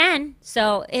ain't 10.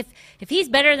 So if he's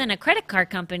better than a credit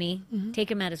card company, take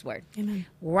him at his word. Amen.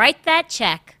 Write that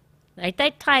check, write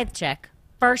that tithe check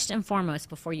first and foremost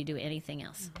before you do anything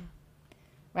else.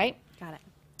 Right? Got it.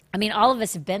 I mean, all of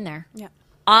us have been there. Yeah.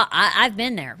 I've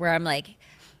been there where I'm like,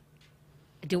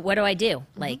 what do I do?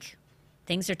 Like,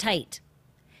 things are tight.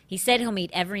 He said he'll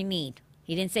meet every need.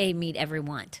 He didn't say he'd meet every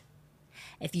want.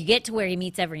 If you get to where he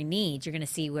meets every need, you're going to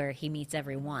see where he meets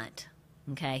every want.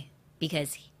 Okay?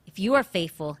 Because if you are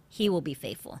faithful, he will be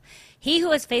faithful. He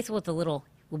who is faithful with a little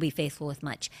will be faithful with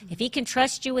much. If he can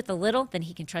trust you with a little, then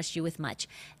he can trust you with much.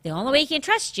 The only way he can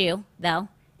trust you, though,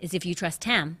 is if you trust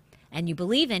him and you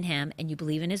believe in him and you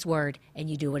believe in his word and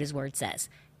you do what his word says.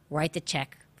 Write the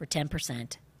check for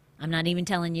 10%. I'm not even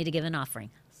telling you to give an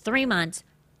offering. 3 months,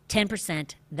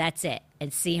 10%, that's it.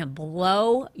 And see him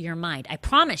blow your mind. I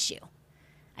promise you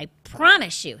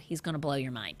he's going to blow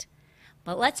your mind.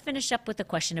 But let's finish up with a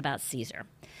question about Ceasar,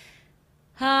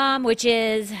 which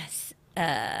is,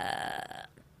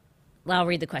 I'll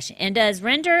read the question. And does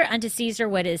render unto Ceasar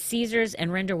what is Caesar's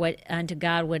and render what unto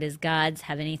God what is God's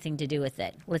have anything to do with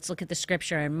it? Let's look at the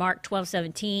scripture. In Mark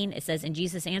 12:17, it says, and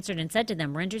Jesus answered and said to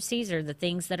them, render Caesar the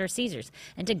things that are Caesar's,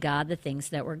 and to God the things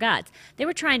that were God's. They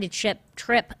were trying to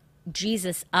trip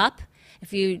Jesus up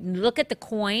If you look at the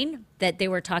coin that they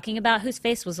were talking about, whose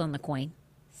face was on the coin?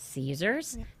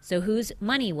 Caesar's. Yeah. So whose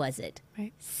money was it?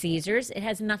 Right. Caesar's. It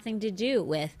has nothing to do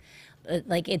with,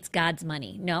 like, it's God's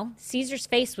money. No, Caesar's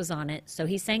face was on it. So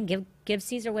he's saying, give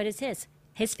Caesar what is his.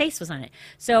 His face was on it.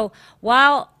 So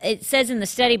while it says in the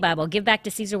study Bible, give back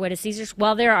to Caesar what is Caesar's,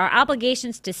 while there are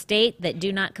obligations to state that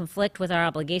do not conflict with our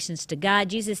obligations to God,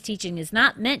 Jesus' teaching is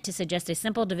not meant to suggest a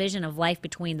simple division of life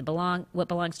between what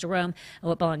belongs to Rome and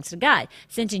what belongs to God.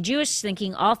 Since in Jewish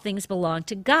thinking, all things belong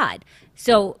to God.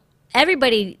 So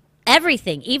everything,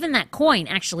 even that coin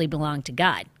actually belonged to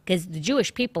God, because the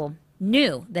Jewish people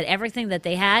knew that everything that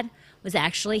they had was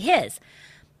actually his.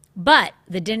 But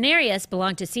the denarius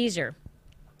belonged to Caesar,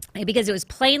 because it was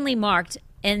plainly marked,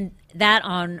 and that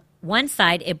on one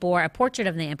side it bore a portrait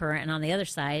of the emperor, and on the other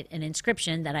side an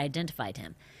inscription that identified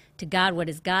him. To God what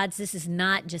is God's. This is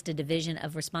not just a division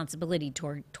of responsibility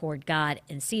toward God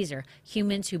and Caesar.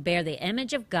 Humans who bear the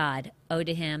image of God owe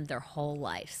to him their whole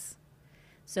lives.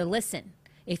 So listen,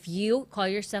 if you call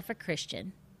yourself a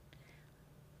Christian,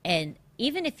 and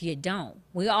even if you don't,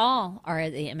 we all are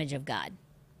the image of God,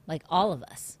 like all of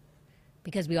us,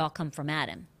 because we all come from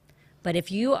Adam. But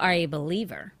if you are a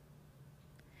believer,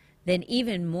 then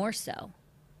even more so,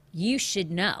 you should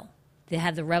know, to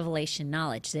have the revelation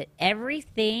knowledge that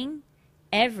everything,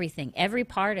 every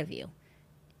part of you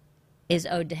is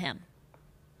owed to him.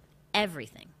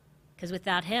 Everything. Because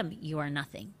without him, you are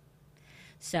nothing.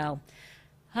 So,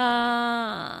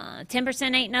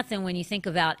 10% ain't nothing when you think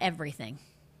about everything.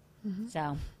 Mm-hmm.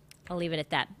 So, I'll leave it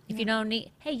at that. If you don't need,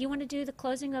 hey, you want to do the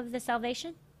closing of the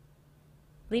salvation?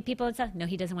 Lead people inside? No,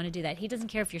 he doesn't want to do that. He doesn't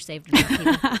care if you're saved or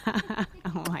not.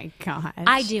 Oh, my gosh.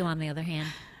 I do, on the other hand.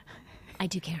 I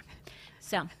do care.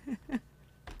 So,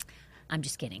 I'm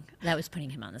just kidding. That was putting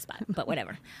him on the spot, but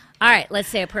whatever. All right, let's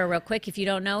say a prayer real quick. If you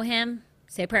don't know him,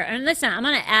 say a prayer. And listen, I'm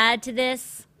going to add to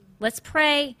this. Let's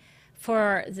pray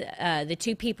for the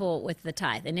two people with the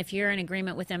tithe. And if you're in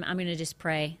agreement with them, I'm going to just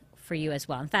pray for you as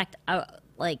well. In fact,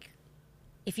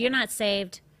 if you're not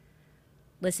saved,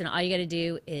 listen, all you got to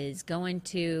do is go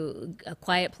into a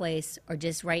quiet place, or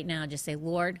just right now, just say,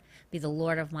 Lord, be the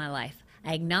Lord of my life.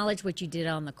 I acknowledge what you did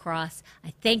on the cross.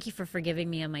 I thank you for forgiving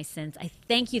me of my sins. I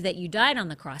thank you that you died on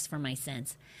the cross for my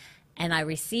sins. And I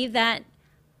receive that.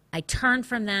 I turn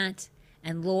from that.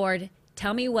 And Lord,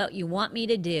 tell me what you want me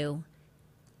to do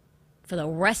for the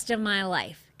rest of my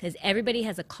life. Because everybody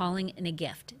has a calling and a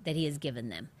gift that he has given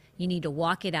them. You need to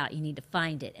walk it out. You need to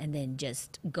find it and then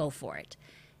just go for it.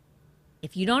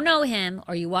 If you don't know him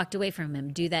or you walked away from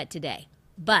him, do that today.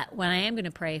 But what I am going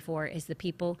to pray for is the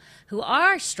people who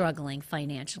are struggling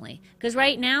financially. Because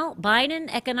right now,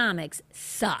 Biden economics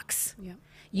sucks. Yep.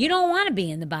 You don't want to be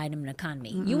in the Biden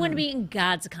economy. Mm-hmm. You want to be in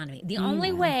God's economy. The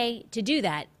only way to do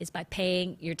that is by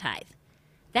paying your tithe.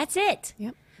 That's it.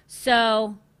 Yep.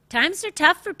 So times are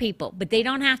tough for people, but they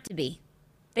don't have to be.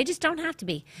 They just don't have to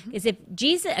be. Because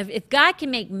if God can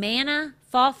make manna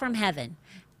fall from heaven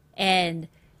and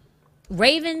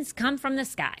ravens come from the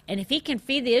sky, and if he can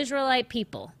feed the Israelite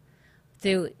people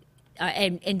through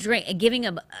giving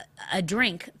a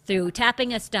drink through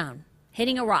tapping a stone,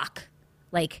 hitting a rock,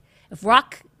 like if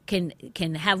rock can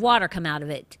have water come out of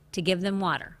it to give them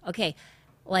water, okay,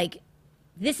 like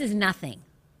this is nothing.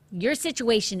 Your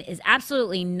situation is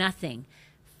absolutely nothing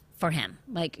for him.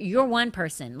 Like you're one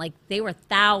person, like they were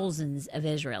thousands of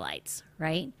Israelites,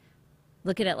 right?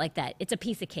 Look at it like that. It's a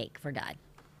piece of cake for God.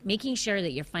 Making sure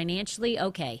that you're financially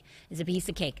okay is a piece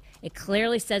of cake. It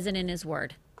clearly says it in his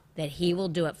word that he will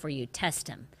do it for you. Test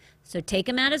him. So take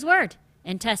him at his word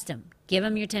and test him. Give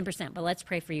him your 10%. But let's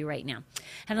pray for you right now.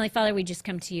 Heavenly Father, we just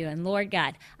come to you. And Lord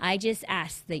God, I just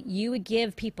ask that you would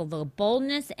give people the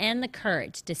boldness and the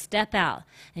courage to step out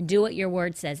and do what your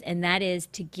word says. And that is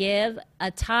to give a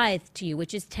tithe to you,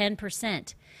 which is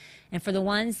 10%. And for the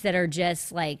ones that are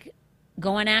just like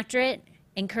going after it,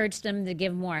 encourage them to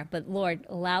give more. But Lord,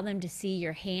 allow them to see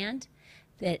your hand,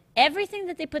 that everything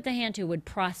that they put their hand to would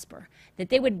prosper, that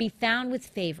they would be found with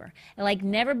favor like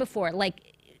never before. Like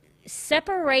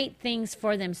separate things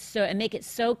for them so and make it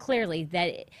so clearly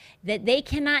that they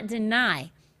cannot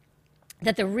deny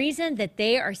that the reason that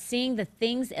they are seeing the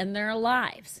things in their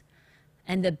lives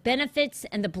and the benefits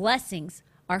and the blessings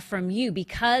are from you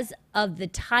because of the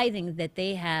tithing that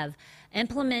they have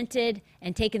implemented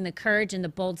and taken the courage and the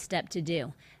bold step to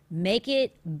do. Make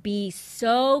it be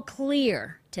so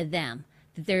clear to them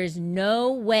that there is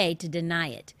no way to deny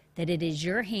it, that it is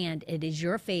your hand, it is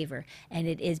your favor, and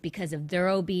it is because of their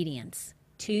obedience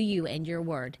to you and your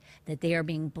word that they are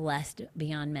being blessed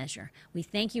beyond measure. We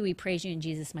thank you. We praise you. In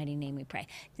Jesus' mighty name we pray.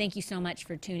 Thank you so much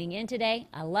for tuning in today.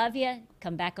 I love you.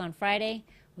 Come back on Friday.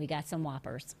 We got some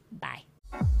Whoppers. Bye.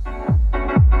 you.